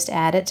 Should I just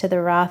add it to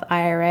the Roth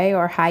IRA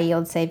or high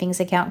yield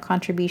savings account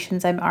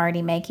contributions I'm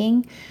already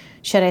making?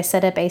 Should I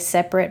set up a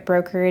separate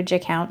brokerage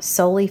account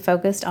solely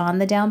focused on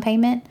the down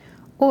payment?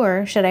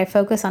 Or should I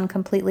focus on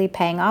completely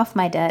paying off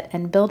my debt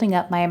and building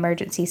up my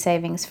emergency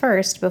savings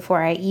first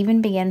before I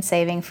even begin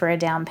saving for a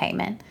down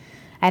payment?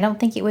 I don't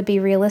think it would be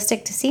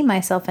realistic to see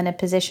myself in a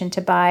position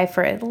to buy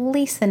for at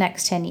least the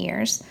next 10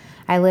 years.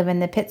 I live in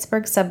the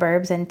Pittsburgh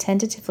suburbs and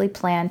tentatively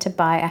plan to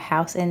buy a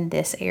house in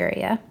this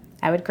area.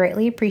 I would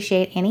greatly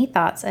appreciate any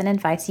thoughts and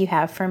advice you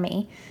have for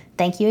me.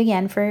 Thank you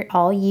again for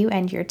all you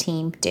and your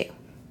team do.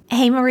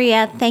 Hey,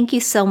 Maria, thank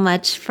you so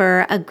much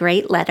for a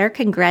great letter.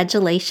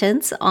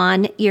 Congratulations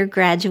on your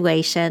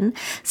graduation.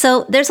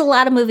 So there's a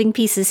lot of moving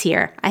pieces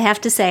here. I have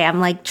to say,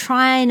 I'm like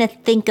trying to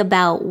think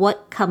about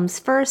what comes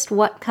first,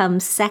 what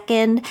comes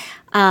second,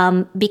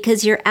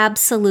 because you're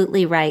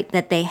absolutely right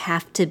that they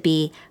have to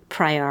be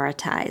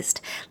prioritized.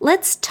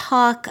 Let's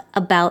talk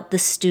about the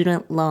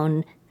student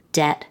loan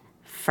debt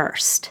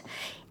first.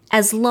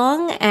 As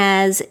long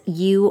as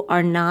you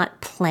are not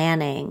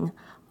planning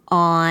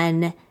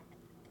on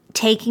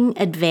taking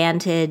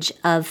advantage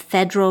of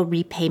federal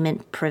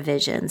repayment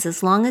provisions,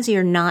 as long as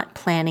you're not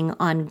planning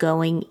on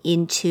going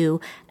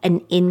into an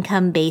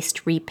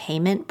income-based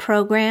repayment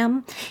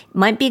program, it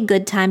might be a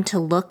good time to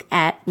look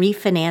at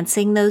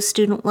refinancing those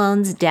student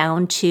loans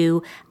down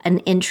to an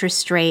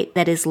interest rate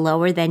that is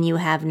lower than you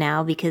have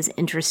now, because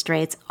interest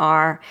rates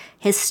are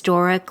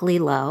historically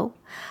low.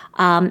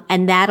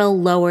 And that'll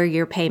lower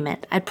your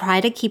payment. I'd try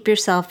to keep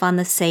yourself on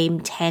the same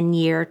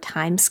 10-year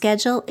time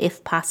schedule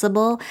if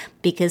possible,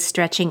 because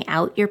stretching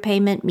out your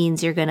payment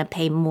means you're going to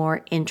pay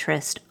more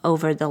interest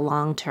over the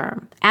long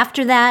term.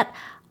 After that,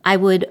 I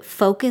would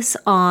focus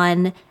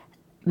on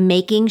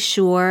making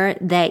sure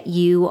that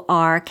you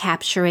are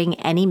capturing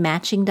any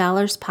matching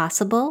dollars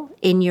possible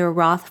in your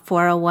Roth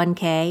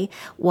 401k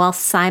while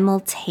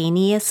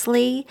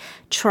simultaneously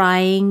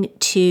trying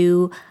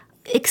to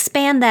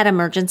expand that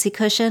emergency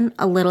cushion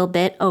a little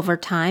bit over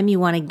time.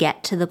 You want to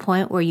get to the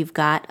point where you've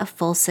got a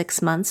full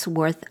 6 months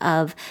worth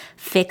of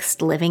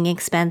fixed living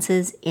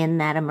expenses in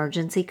that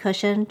emergency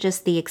cushion,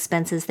 just the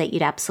expenses that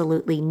you'd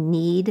absolutely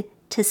need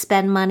to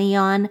spend money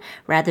on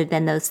rather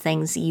than those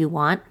things you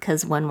want,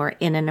 because when we're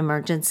in an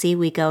emergency,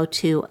 we go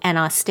to an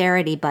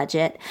austerity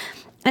budget.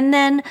 And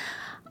then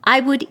I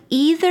would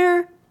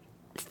either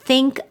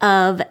think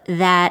of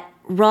that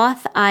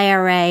Roth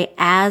IRA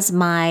as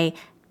my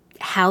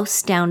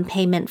house down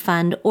payment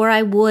fund, or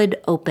I would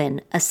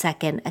open a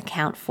second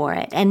account for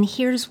it. And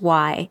here's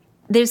why.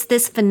 There's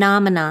this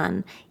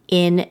phenomenon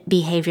in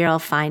behavioral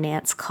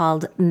finance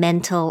called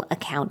mental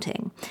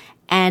accounting.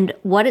 And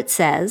what it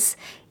says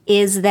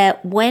is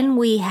that when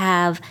we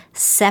have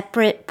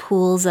separate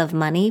pools of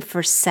money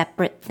for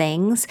separate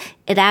things,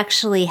 it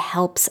actually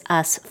helps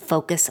us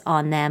focus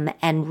on them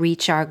and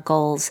reach our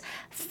goals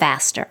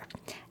faster.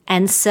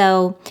 And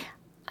so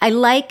I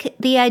like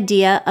the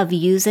idea of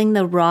using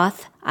the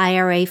Roth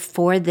IRA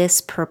for this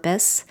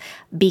purpose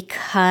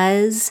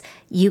because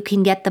you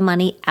can get the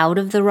money out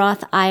of the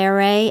Roth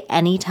IRA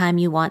anytime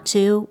you want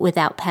to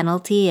without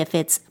penalty if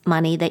it's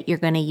money that you're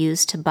going to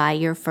use to buy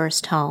your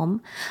first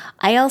home.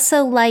 I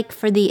also like,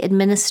 for the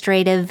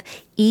administrative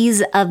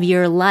ease of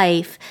your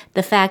life,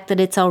 the fact that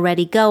it's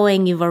already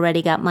going, you've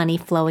already got money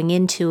flowing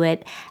into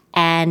it,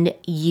 and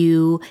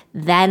you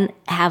then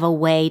have a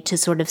way to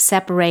sort of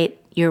separate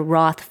your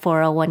Roth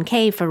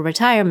 401k for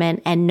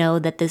retirement and know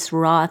that this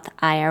Roth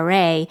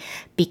IRA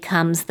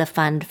becomes the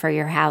fund for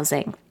your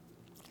housing.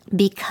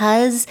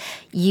 Because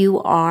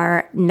you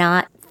are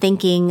not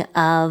thinking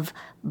of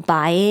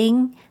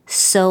buying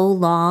so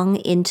long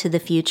into the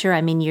future, I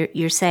mean,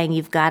 you're saying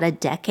you've got a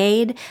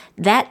decade,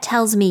 that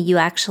tells me you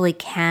actually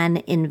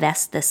can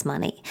invest this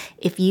money.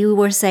 If you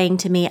were saying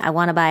to me, I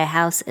want to buy a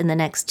house in the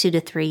next 2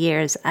 to 3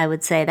 years, I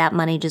would say that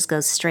money just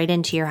goes straight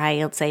into your high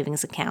yield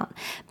savings account,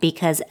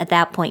 because at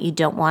that point you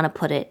don't want to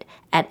put it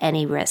at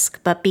any risk.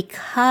 But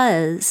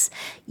because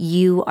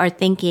you are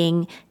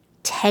thinking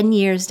 10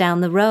 years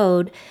down the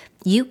road,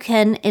 you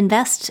can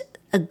invest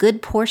a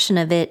good portion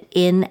of it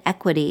in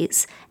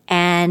equities,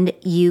 and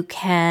you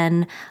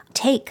can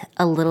take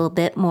a little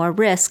bit more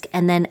risk.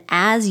 And then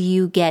as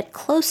you get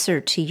closer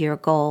to your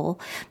goal,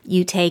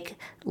 you take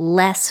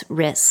less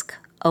risk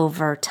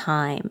over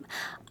time.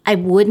 I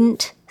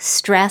wouldn't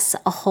stress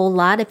a whole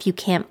lot if you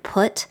can't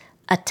put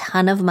a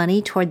ton of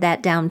money toward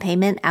that down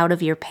payment out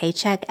of your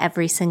paycheck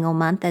every single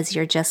month as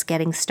you're just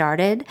getting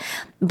started.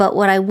 But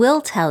what I will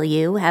tell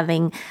you,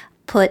 having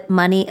put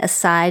money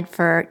aside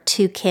for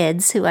 2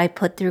 kids who I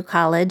put through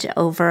college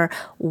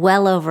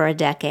well over a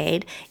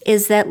decade,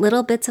 is that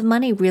little bits of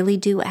money really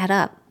do add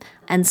up.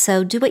 And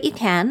so do what you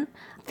can.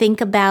 Think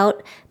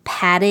about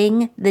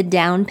padding the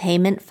down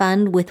payment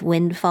fund with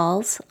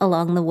windfalls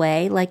along the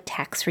way, like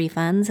tax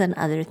refunds and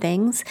other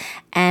things.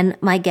 And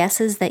my guess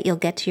is that you'll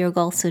get to your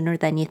goal sooner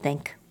than you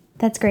think.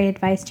 That's great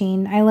advice,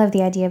 Jean. I love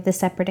the idea of the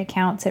separate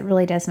accounts. It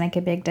really does make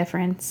a big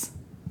difference.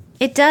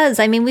 It does.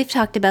 I mean, we've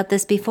talked about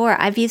this before.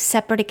 I've used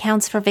separate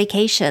accounts for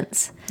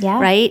vacations. Yeah.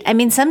 Right? I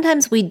mean,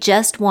 sometimes we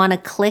just want to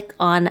click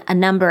on a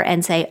number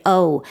and say,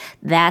 oh,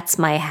 that's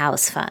my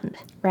house fund.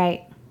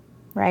 Right.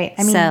 Right.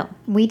 I mean,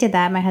 we did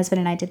that. My husband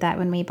and I did that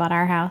when we bought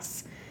our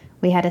house.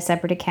 We had a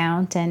separate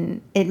account,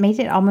 and it made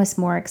it almost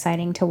more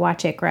exciting to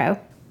watch it grow.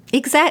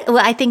 Exactly.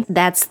 Well, I think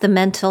that's the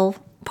mental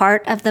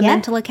part of the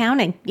mental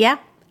accounting. Yeah,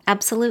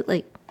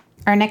 absolutely.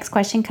 Our next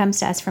question comes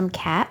to us from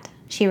Kat.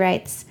 She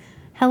writes,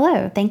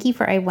 "Hello, thank you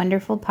for a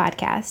wonderful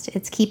podcast.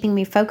 It's keeping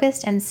me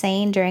focused and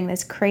sane during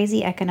this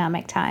crazy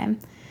economic time.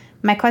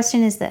 My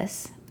question is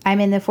this. I'm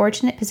in the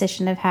fortunate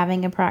position of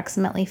having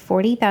approximately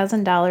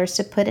 $40,000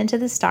 to put into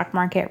the stock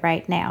market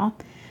right now.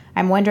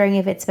 I'm wondering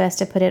if it's best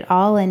to put it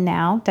all in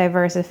now,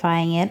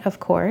 diversifying it, of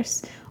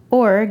course,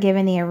 or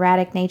given the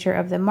erratic nature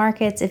of the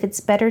markets, if it's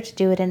better to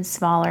do it in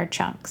smaller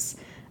chunks.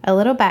 A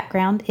little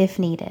background if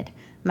needed.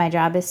 My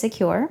job is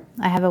secure.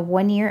 I have a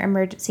 1-year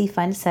emergency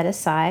fund set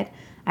aside.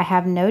 I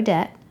have no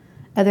debt.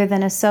 Other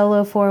than a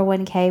solo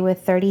 401k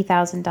with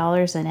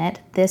 $30,000 in it,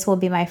 this will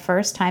be my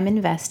first time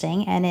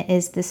investing, and it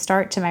is the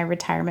start to my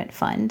retirement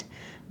fund.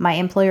 My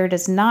employer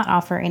does not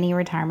offer any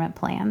retirement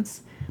plans.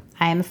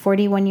 I am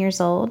 41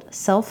 years old,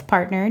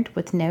 self-partnered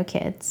with no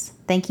kids.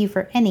 Thank you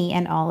for any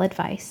and all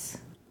advice."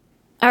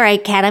 All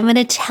right, Kat, I'm going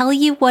to tell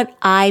you what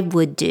I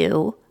would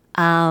do.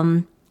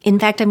 In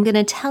fact, I'm going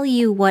to tell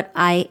you what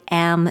I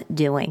am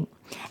doing.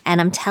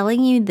 And I'm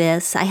telling you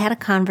this, I had a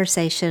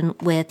conversation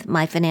with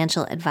my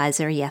financial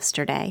advisor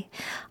yesterday.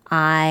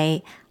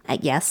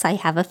 Yes, I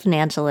have a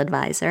financial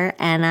advisor,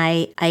 and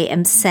I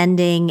am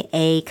sending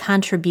a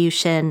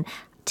contribution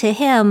to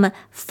him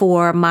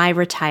for my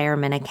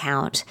retirement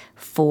account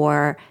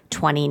for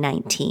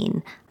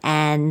 2019.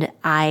 And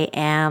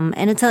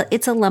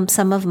it's a lump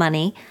sum of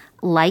money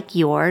like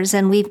yours.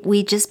 And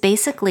we just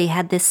basically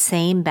had this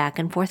same back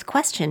and forth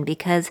question,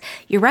 because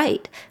you're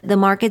right. The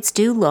markets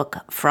do look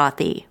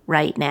frothy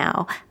right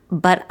now,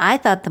 but I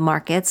thought the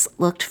markets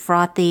looked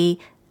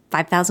frothy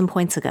 5,000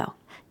 points ago.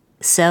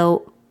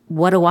 So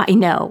what do I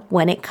know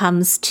when it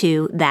comes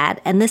to that?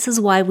 And this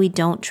is why we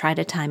don't try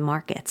to time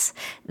markets.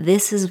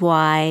 This is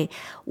why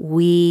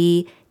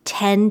we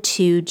tend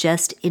to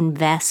just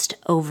invest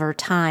over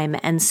time.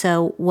 And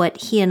so what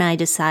he and I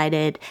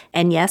decided,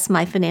 and yes,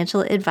 my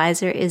financial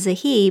advisor is a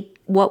he,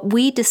 what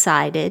we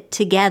decided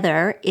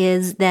together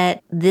is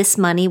that this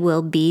money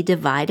will be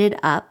divided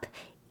up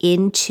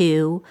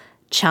into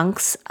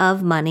chunks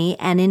of money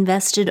and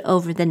invested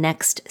over the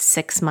next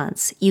 6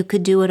 months. You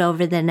could do it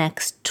over the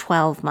next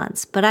 12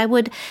 months, but I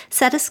would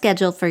set a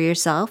schedule for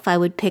yourself. I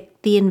would pick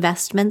the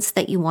investments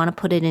that you want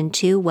to put it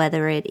into,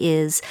 whether it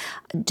is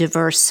a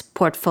diverse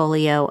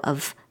portfolio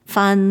of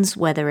funds,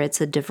 whether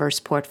it's a diverse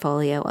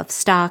portfolio of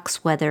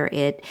stocks, whether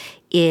it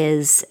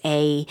is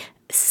a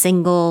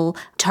single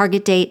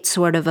target date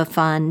sort of a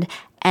fund.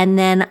 And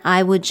then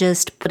I would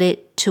just put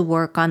it to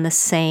work on the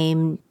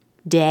same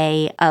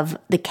day of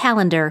the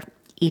calendar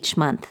each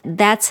month.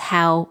 That's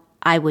how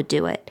I would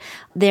do it.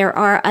 There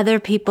are other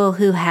people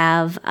who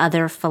have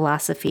other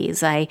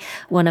philosophies.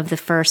 One of the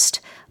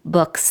first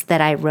books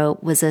that I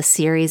wrote was a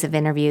series of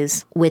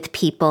interviews with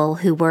people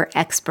who were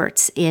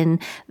experts in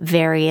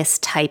various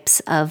types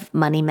of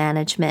money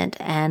management.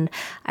 And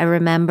I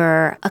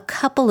remember a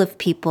couple of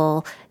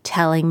people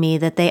telling me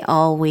that they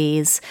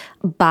always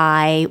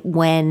buy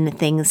when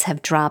things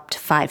have dropped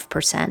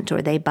 5%,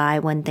 or they buy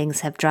when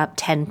things have dropped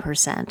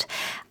 10%.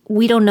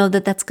 We don't know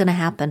that that's going to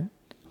happen.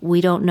 We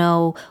don't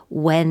know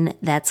when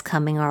that's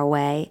coming our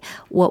way.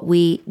 What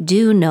we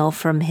do know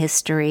from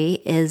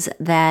history is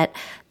that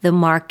the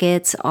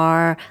markets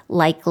are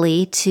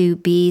likely to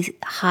be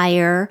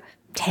higher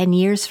 10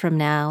 years from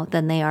now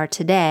than they are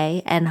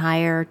today, and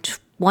higher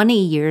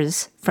 20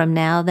 years from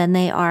now than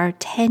they are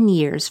 10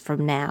 years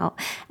from now.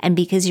 And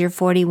because you're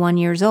 41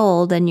 years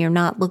old and you're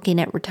not looking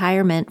at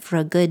retirement for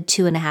a good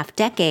 2.5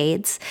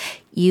 decades,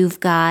 you've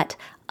got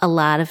a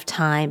lot of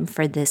time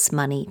for this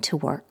money to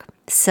work.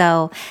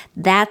 So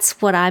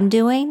that's what I'm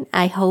doing.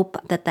 I hope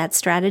that that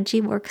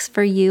strategy works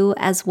for you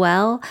as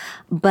well.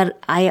 But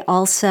I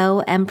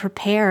also am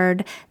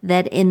prepared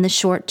that in the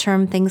short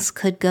term, things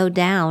could go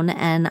down,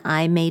 and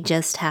I may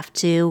just have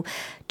to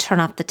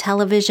turn off the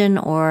television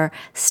or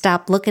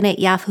stop looking at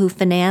Yahoo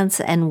Finance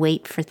and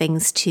wait for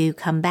things to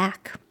come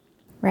back.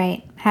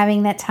 Right.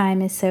 Having that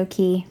time is so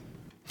key.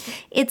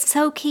 It's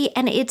so key.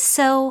 And it's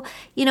so,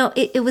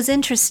 it was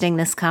interesting,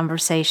 this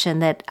conversation,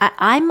 that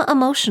I'm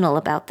emotional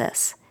about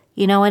this.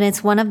 And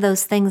it's one of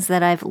those things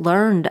that I've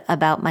learned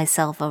about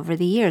myself over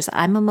the years.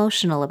 I'm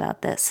emotional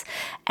about this.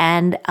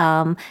 And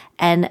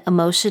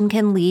emotion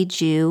can lead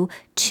you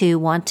to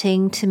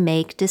wanting to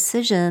make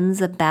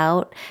decisions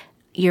about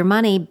your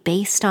money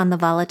based on the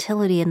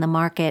volatility in the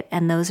market,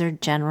 and those are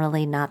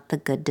generally not the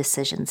good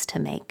decisions to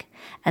make.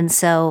 And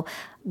so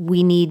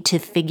we need to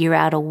figure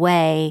out a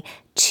way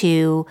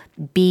to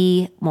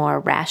be more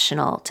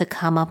rational, to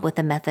come up with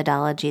a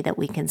methodology that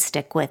we can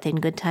stick with in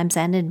good times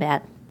and in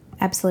bad.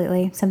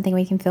 Absolutely. Something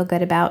we can feel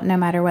good about no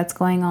matter what's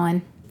going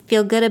on.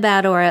 Feel good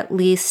about, or at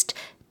least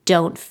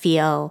don't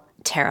feel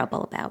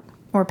terrible about.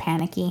 Or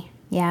panicky.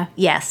 Yeah.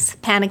 Yes,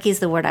 panicky is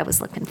the word I was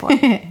looking for.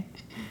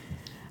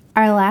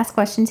 Our last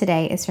question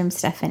today is from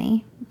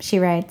Stephanie. She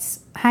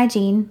writes, "Hi,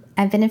 Jean.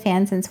 I've been a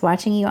fan since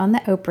watching you on the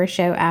Oprah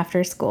show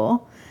after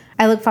school.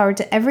 I look forward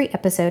to every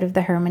episode of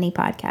the Her Money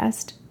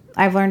podcast.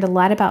 I've learned a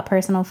lot about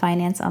personal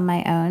finance on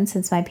my own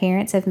since my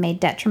parents have made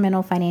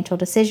detrimental financial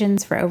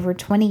decisions for over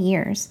 20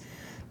 years,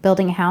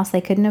 building a house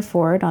they couldn't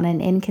afford on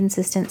an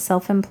inconsistent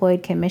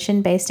self-employed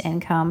commission-based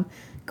income,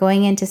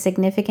 going into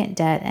significant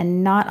debt,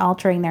 and not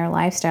altering their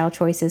lifestyle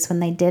choices when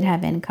they did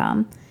have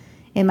income.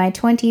 In my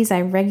 20s,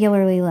 I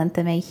regularly lent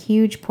them a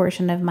huge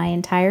portion of my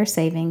entire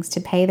savings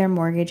to pay their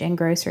mortgage and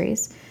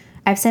groceries.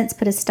 I've since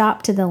put a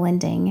stop to the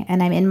lending,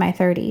 and I'm in my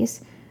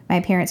 30s.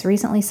 My parents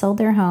recently sold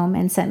their home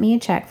and sent me a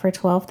check for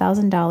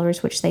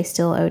 $12,000, which they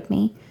still owed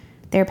me.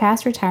 They're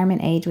past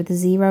retirement age with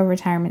zero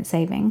retirement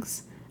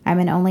savings. I'm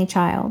an only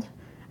child.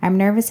 I'm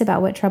nervous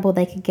about what trouble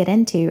they could get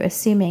into,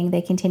 assuming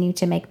they continue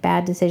to make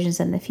bad decisions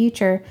in the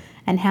future,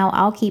 and how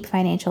I'll keep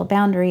financial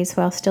boundaries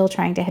while still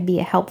trying to be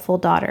a helpful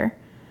daughter.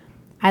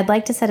 I'd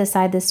like to set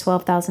aside this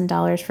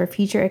 $12,000 for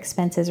future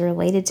expenses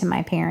related to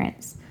my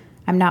parents.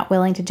 I'm not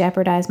willing to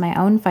jeopardize my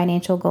own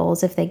financial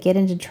goals if they get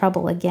into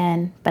trouble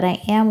again, but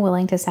I am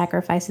willing to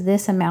sacrifice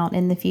this amount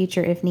in the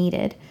future if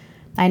needed.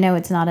 I know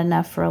it's not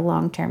enough for a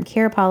long-term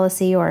care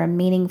policy or a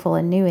meaningful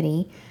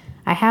annuity.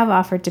 I have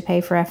offered to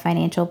pay for a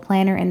financial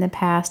planner in the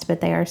past,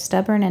 but they are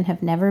stubborn and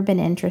have never been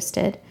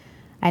interested.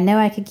 I know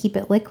I could keep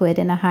it liquid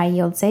in a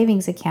high-yield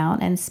savings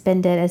account and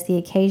spend it as the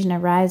occasion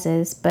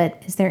arises,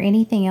 but is there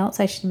anything else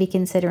I should be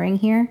considering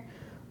here?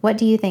 What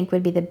do you think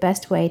would be the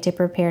best way to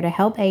prepare to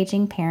help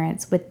aging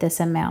parents with this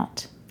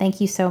amount?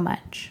 Thank you so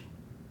much."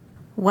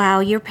 Wow,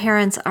 your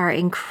parents are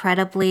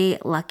incredibly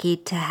lucky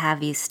to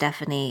have you,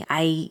 Stephanie.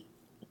 I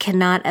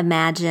cannot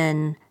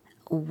imagine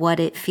what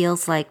it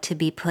feels like to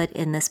be put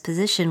in this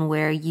position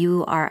where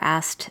you are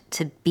asked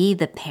to be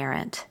the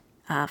parent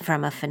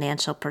from a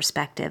financial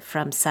perspective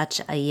from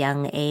such a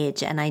young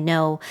age. And I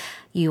know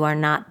you are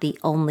not the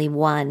only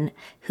one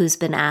who's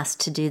been asked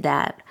to do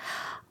that.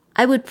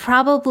 I would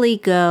probably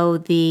go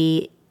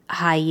the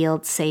high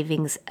yield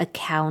savings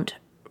account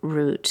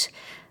route.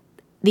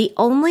 The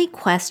only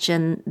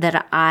question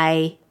that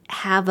I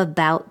have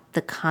about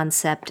the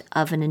concept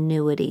of an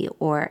annuity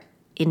or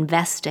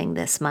investing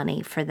this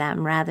money for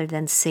them rather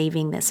than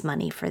saving this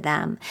money for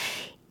them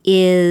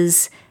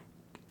is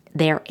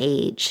their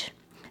age.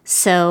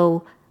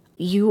 So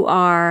you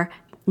are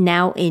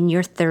now in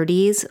your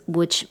 30s,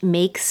 which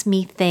makes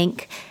me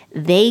think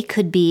they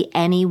could be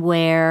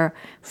anywhere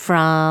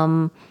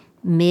from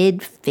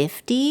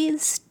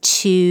mid-50s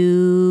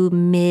to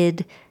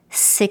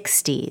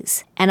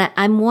mid-60s. And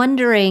I'm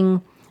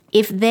wondering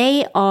if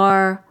they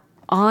are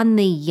on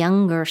the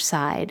younger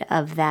side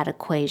of that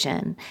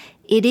equation,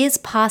 it is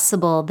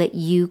possible that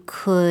you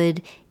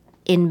could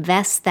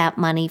invest that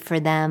money for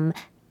them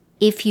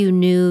if you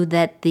knew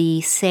that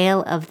the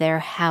sale of their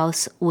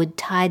house would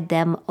tide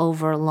them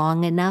over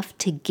long enough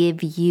to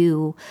give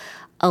you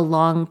a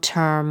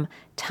long-term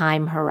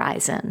time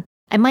horizon.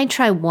 I might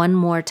try one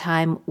more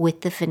time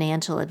with the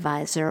financial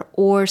advisor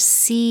or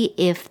see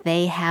if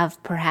they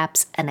have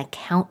perhaps an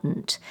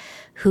accountant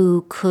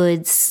who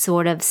could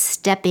sort of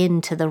step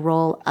into the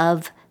role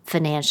of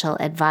financial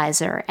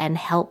advisor and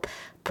help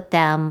put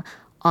them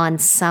on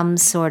some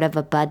sort of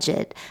a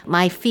budget.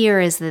 My fear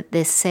is that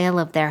this sale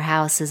of their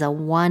house is a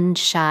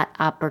one-shot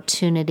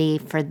opportunity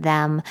for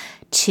them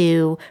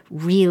to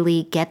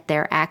really get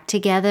their act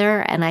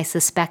together, and I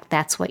suspect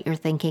that's what you're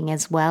thinking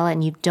as well,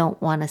 and you don't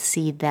want to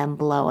see them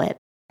blow it.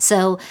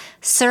 So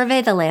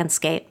survey the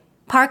landscape.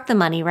 Park the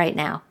money right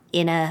now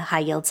in a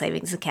high-yield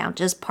savings account.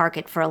 Just park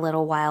it for a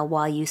little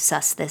while you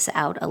suss this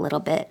out a little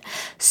bit.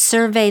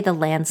 Survey the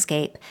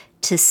landscape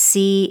to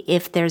see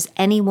if there's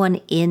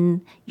anyone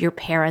in your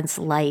parents'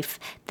 life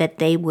that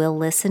they will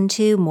listen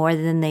to more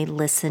than they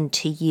listen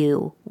to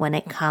you when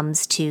it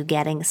comes to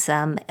getting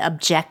some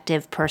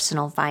objective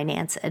personal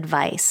finance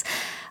advice.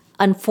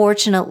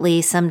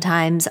 Unfortunately,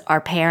 sometimes our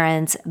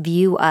parents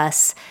view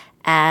us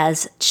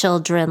as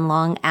children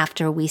long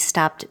after we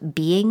stopped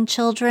being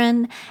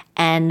children,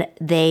 and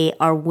they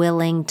are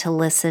willing to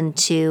listen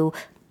to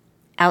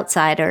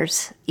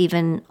outsiders,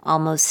 even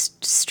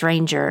almost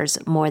strangers,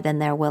 more than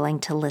they're willing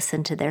to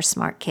listen to their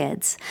smart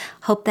kids.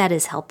 Hope that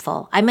is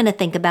helpful. I'm going to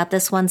think about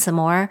this one some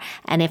more,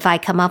 and if I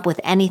come up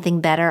with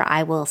anything better,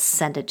 I will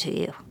send it to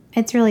you.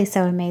 It's really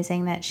so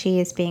amazing that she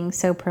is being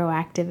so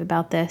proactive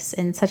about this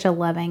in such a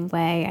loving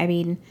way. I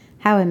mean,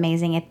 how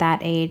amazing at that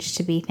age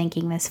to be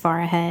thinking this far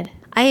ahead.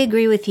 I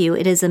agree with you.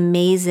 It is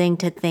amazing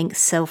to think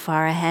so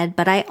far ahead,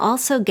 but I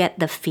also get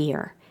the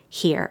fear.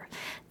 here.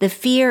 The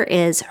fear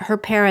is her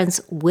parents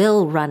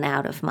will run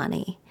out of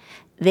money.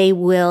 They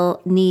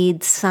will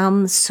need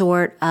some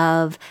sort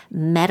of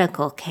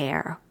medical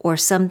care or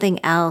something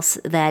else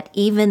that,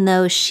 even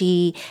though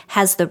she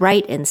has the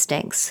right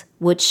instincts,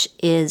 which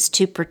is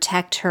to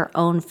protect her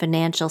own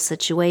financial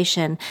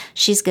situation,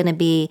 she's going to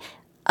be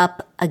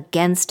up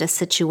against a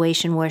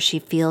situation where she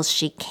feels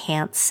she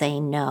can't say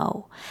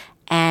no.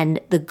 And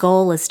the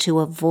goal is to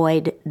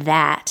avoid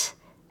that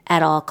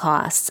at all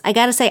costs. I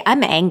got to say,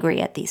 I'm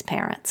angry at these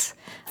parents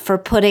for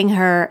putting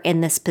her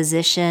in this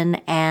position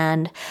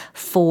and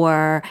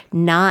for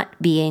not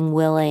being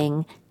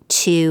willing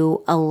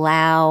to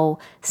allow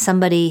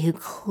somebody who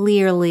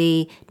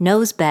clearly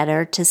knows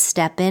better to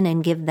step in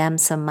and give them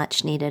some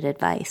much needed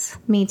advice.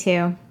 Me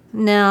too.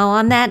 No,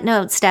 on that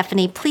note,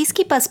 Stephanie, please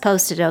keep us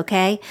posted,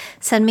 okay?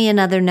 Send me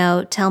another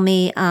note. Tell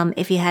me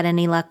if you had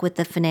any luck with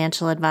the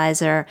financial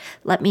advisor.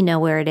 Let me know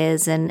where it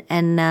is. And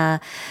I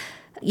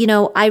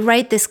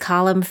write this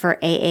column for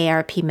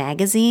AARP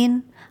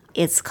Magazine.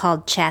 It's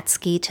called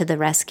Chatsky to the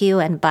Rescue.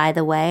 And by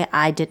the way,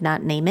 I did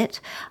not name it.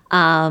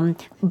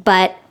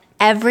 But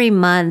every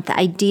month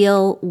I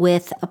deal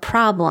with a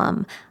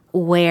problem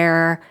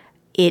where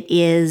it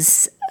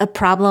is a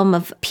problem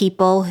of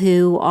people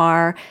who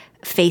are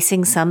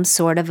facing some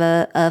sort of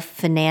a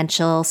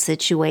financial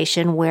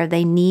situation where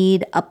they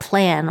need a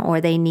plan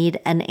or they need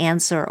an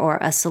answer or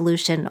a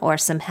solution or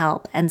some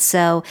help. And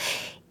so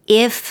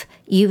if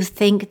you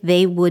think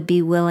they would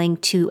be willing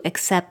to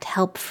accept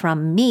help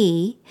from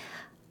me,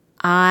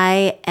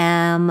 I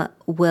am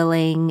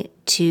willing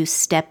to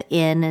step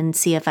in and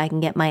see if I can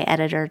get my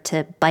editor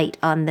to bite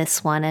on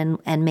this one,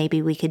 and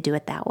maybe we could do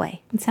it that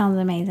way. It sounds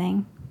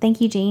amazing.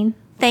 Thank you, Jean.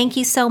 Thank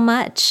you so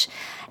much.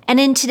 And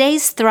in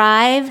today's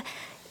Thrive,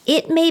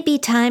 it may be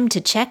time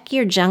to check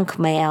your junk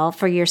mail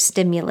for your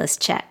stimulus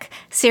check.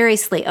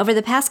 Seriously, over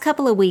the past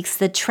couple of weeks,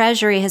 the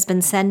Treasury has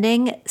been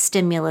sending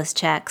stimulus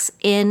checks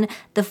in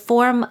the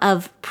form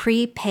of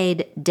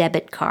prepaid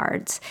debit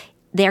cards.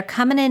 They're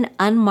coming in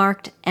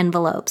unmarked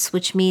envelopes,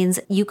 which means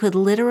you could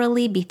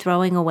literally be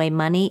throwing away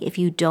money if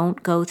you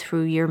don't go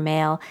through your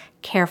mail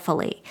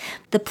carefully.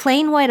 The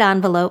plain white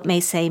envelope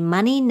may say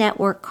Money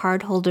Network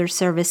Cardholder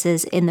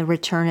Services in the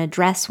return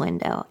address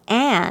window,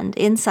 and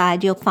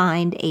inside you'll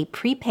find a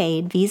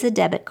prepaid Visa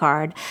debit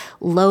card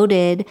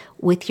loaded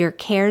with your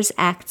CARES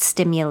Act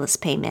stimulus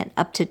payment,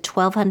 up to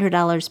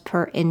 $1,200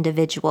 per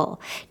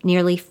individual.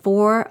 Nearly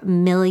 4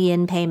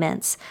 million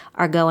payments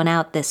are going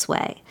out this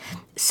way.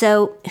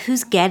 So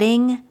who's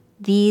getting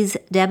these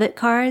debit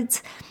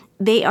cards?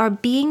 They are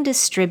being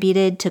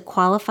distributed to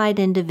qualified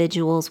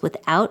individuals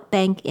without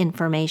bank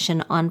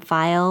information on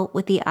file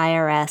with the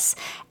IRS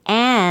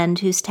and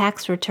whose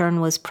tax return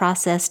was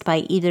processed by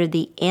either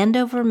the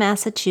Andover,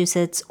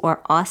 Massachusetts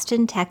or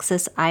Austin,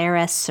 Texas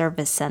IRS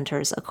service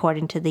centers,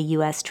 according to the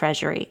U.S.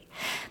 Treasury.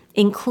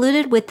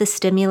 Included with the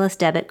stimulus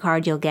debit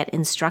card, you'll get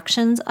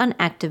instructions on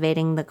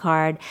activating the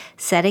card,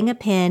 setting a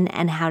PIN,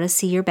 and how to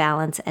see your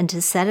balance. And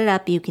to set it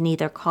up, you can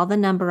either call the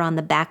number on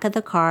the back of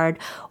the card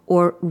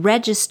or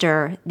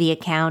register the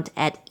account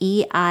at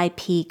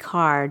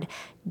EIPcard.com.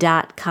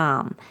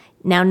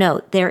 Now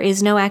note, there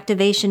is no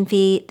activation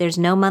fee, there's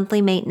no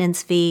monthly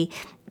maintenance fee,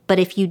 but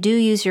if you do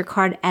use your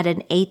card at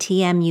an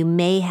ATM, you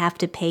may have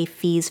to pay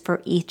fees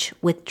for each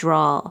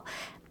withdrawal.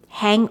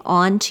 Hang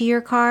on to your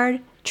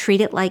card.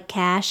 Treat it like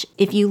cash.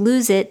 If you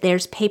lose it,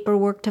 there's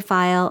paperwork to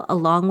file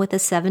along with a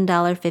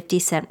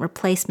 $7.50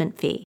 replacement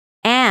fee.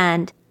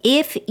 And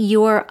if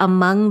you're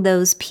among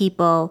those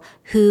people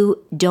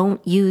who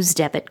don't use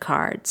debit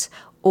cards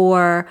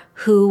or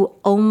who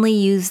only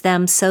use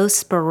them so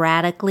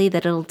sporadically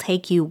that it'll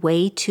take you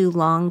way too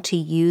long to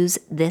use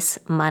this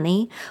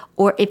money,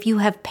 or if you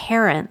have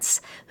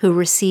parents who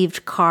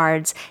received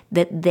cards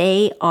that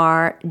they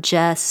are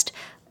just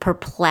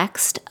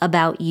perplexed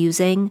about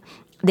using,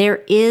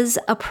 there is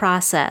a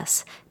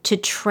process to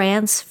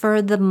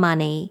transfer the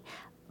money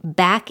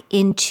back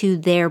into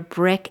their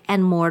brick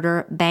and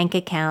mortar bank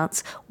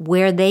accounts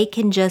where they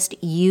can just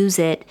use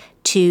it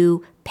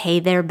to pay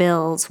their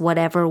bills,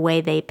 whatever way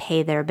they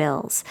pay their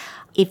bills.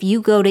 If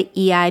you go to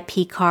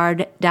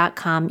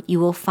EIPcard.com, you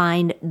will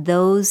find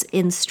those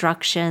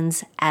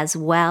instructions as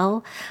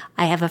well.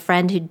 I have a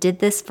friend who did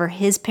this for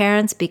his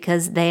parents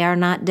because they are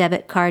not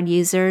debit card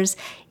users.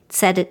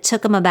 Said it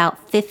took him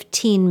about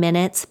 15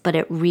 minutes, but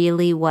it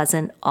really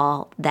wasn't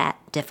all that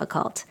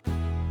difficult.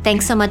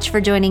 Thanks so much for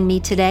joining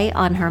me today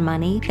on Her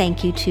Money.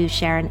 Thank you to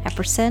Sharon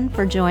Epperson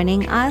for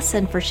joining us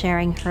and for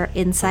sharing her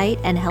insight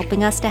and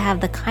helping us to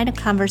have the kind of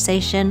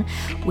conversation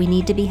we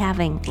need to be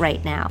having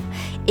right now.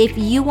 If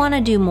you want to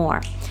do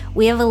more,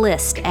 we have a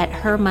list at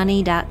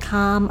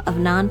hermoney.com of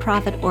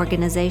nonprofit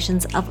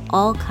organizations of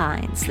all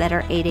kinds that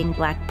are aiding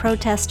Black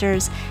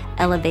protesters,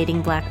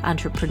 elevating Black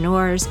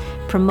entrepreneurs,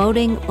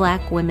 promoting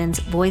Black women's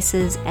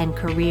voices and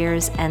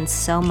careers, and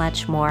so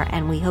much more.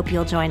 And we hope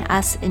you'll join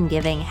us in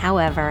giving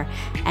however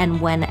and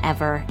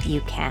whenever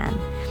you can.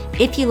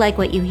 If you like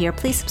what you hear,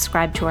 please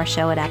subscribe to our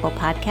show at Apple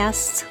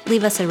Podcasts.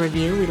 Leave us a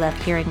review. We love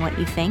hearing what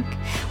you think.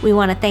 We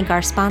want to thank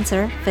our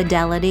sponsor,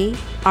 Fidelity.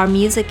 Our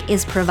music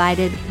is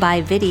provided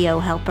by Video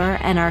Helper,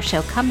 and our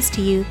show comes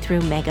to you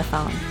through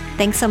Megaphone.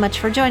 Thanks so much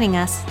for joining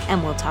us,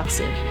 and we'll talk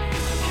soon.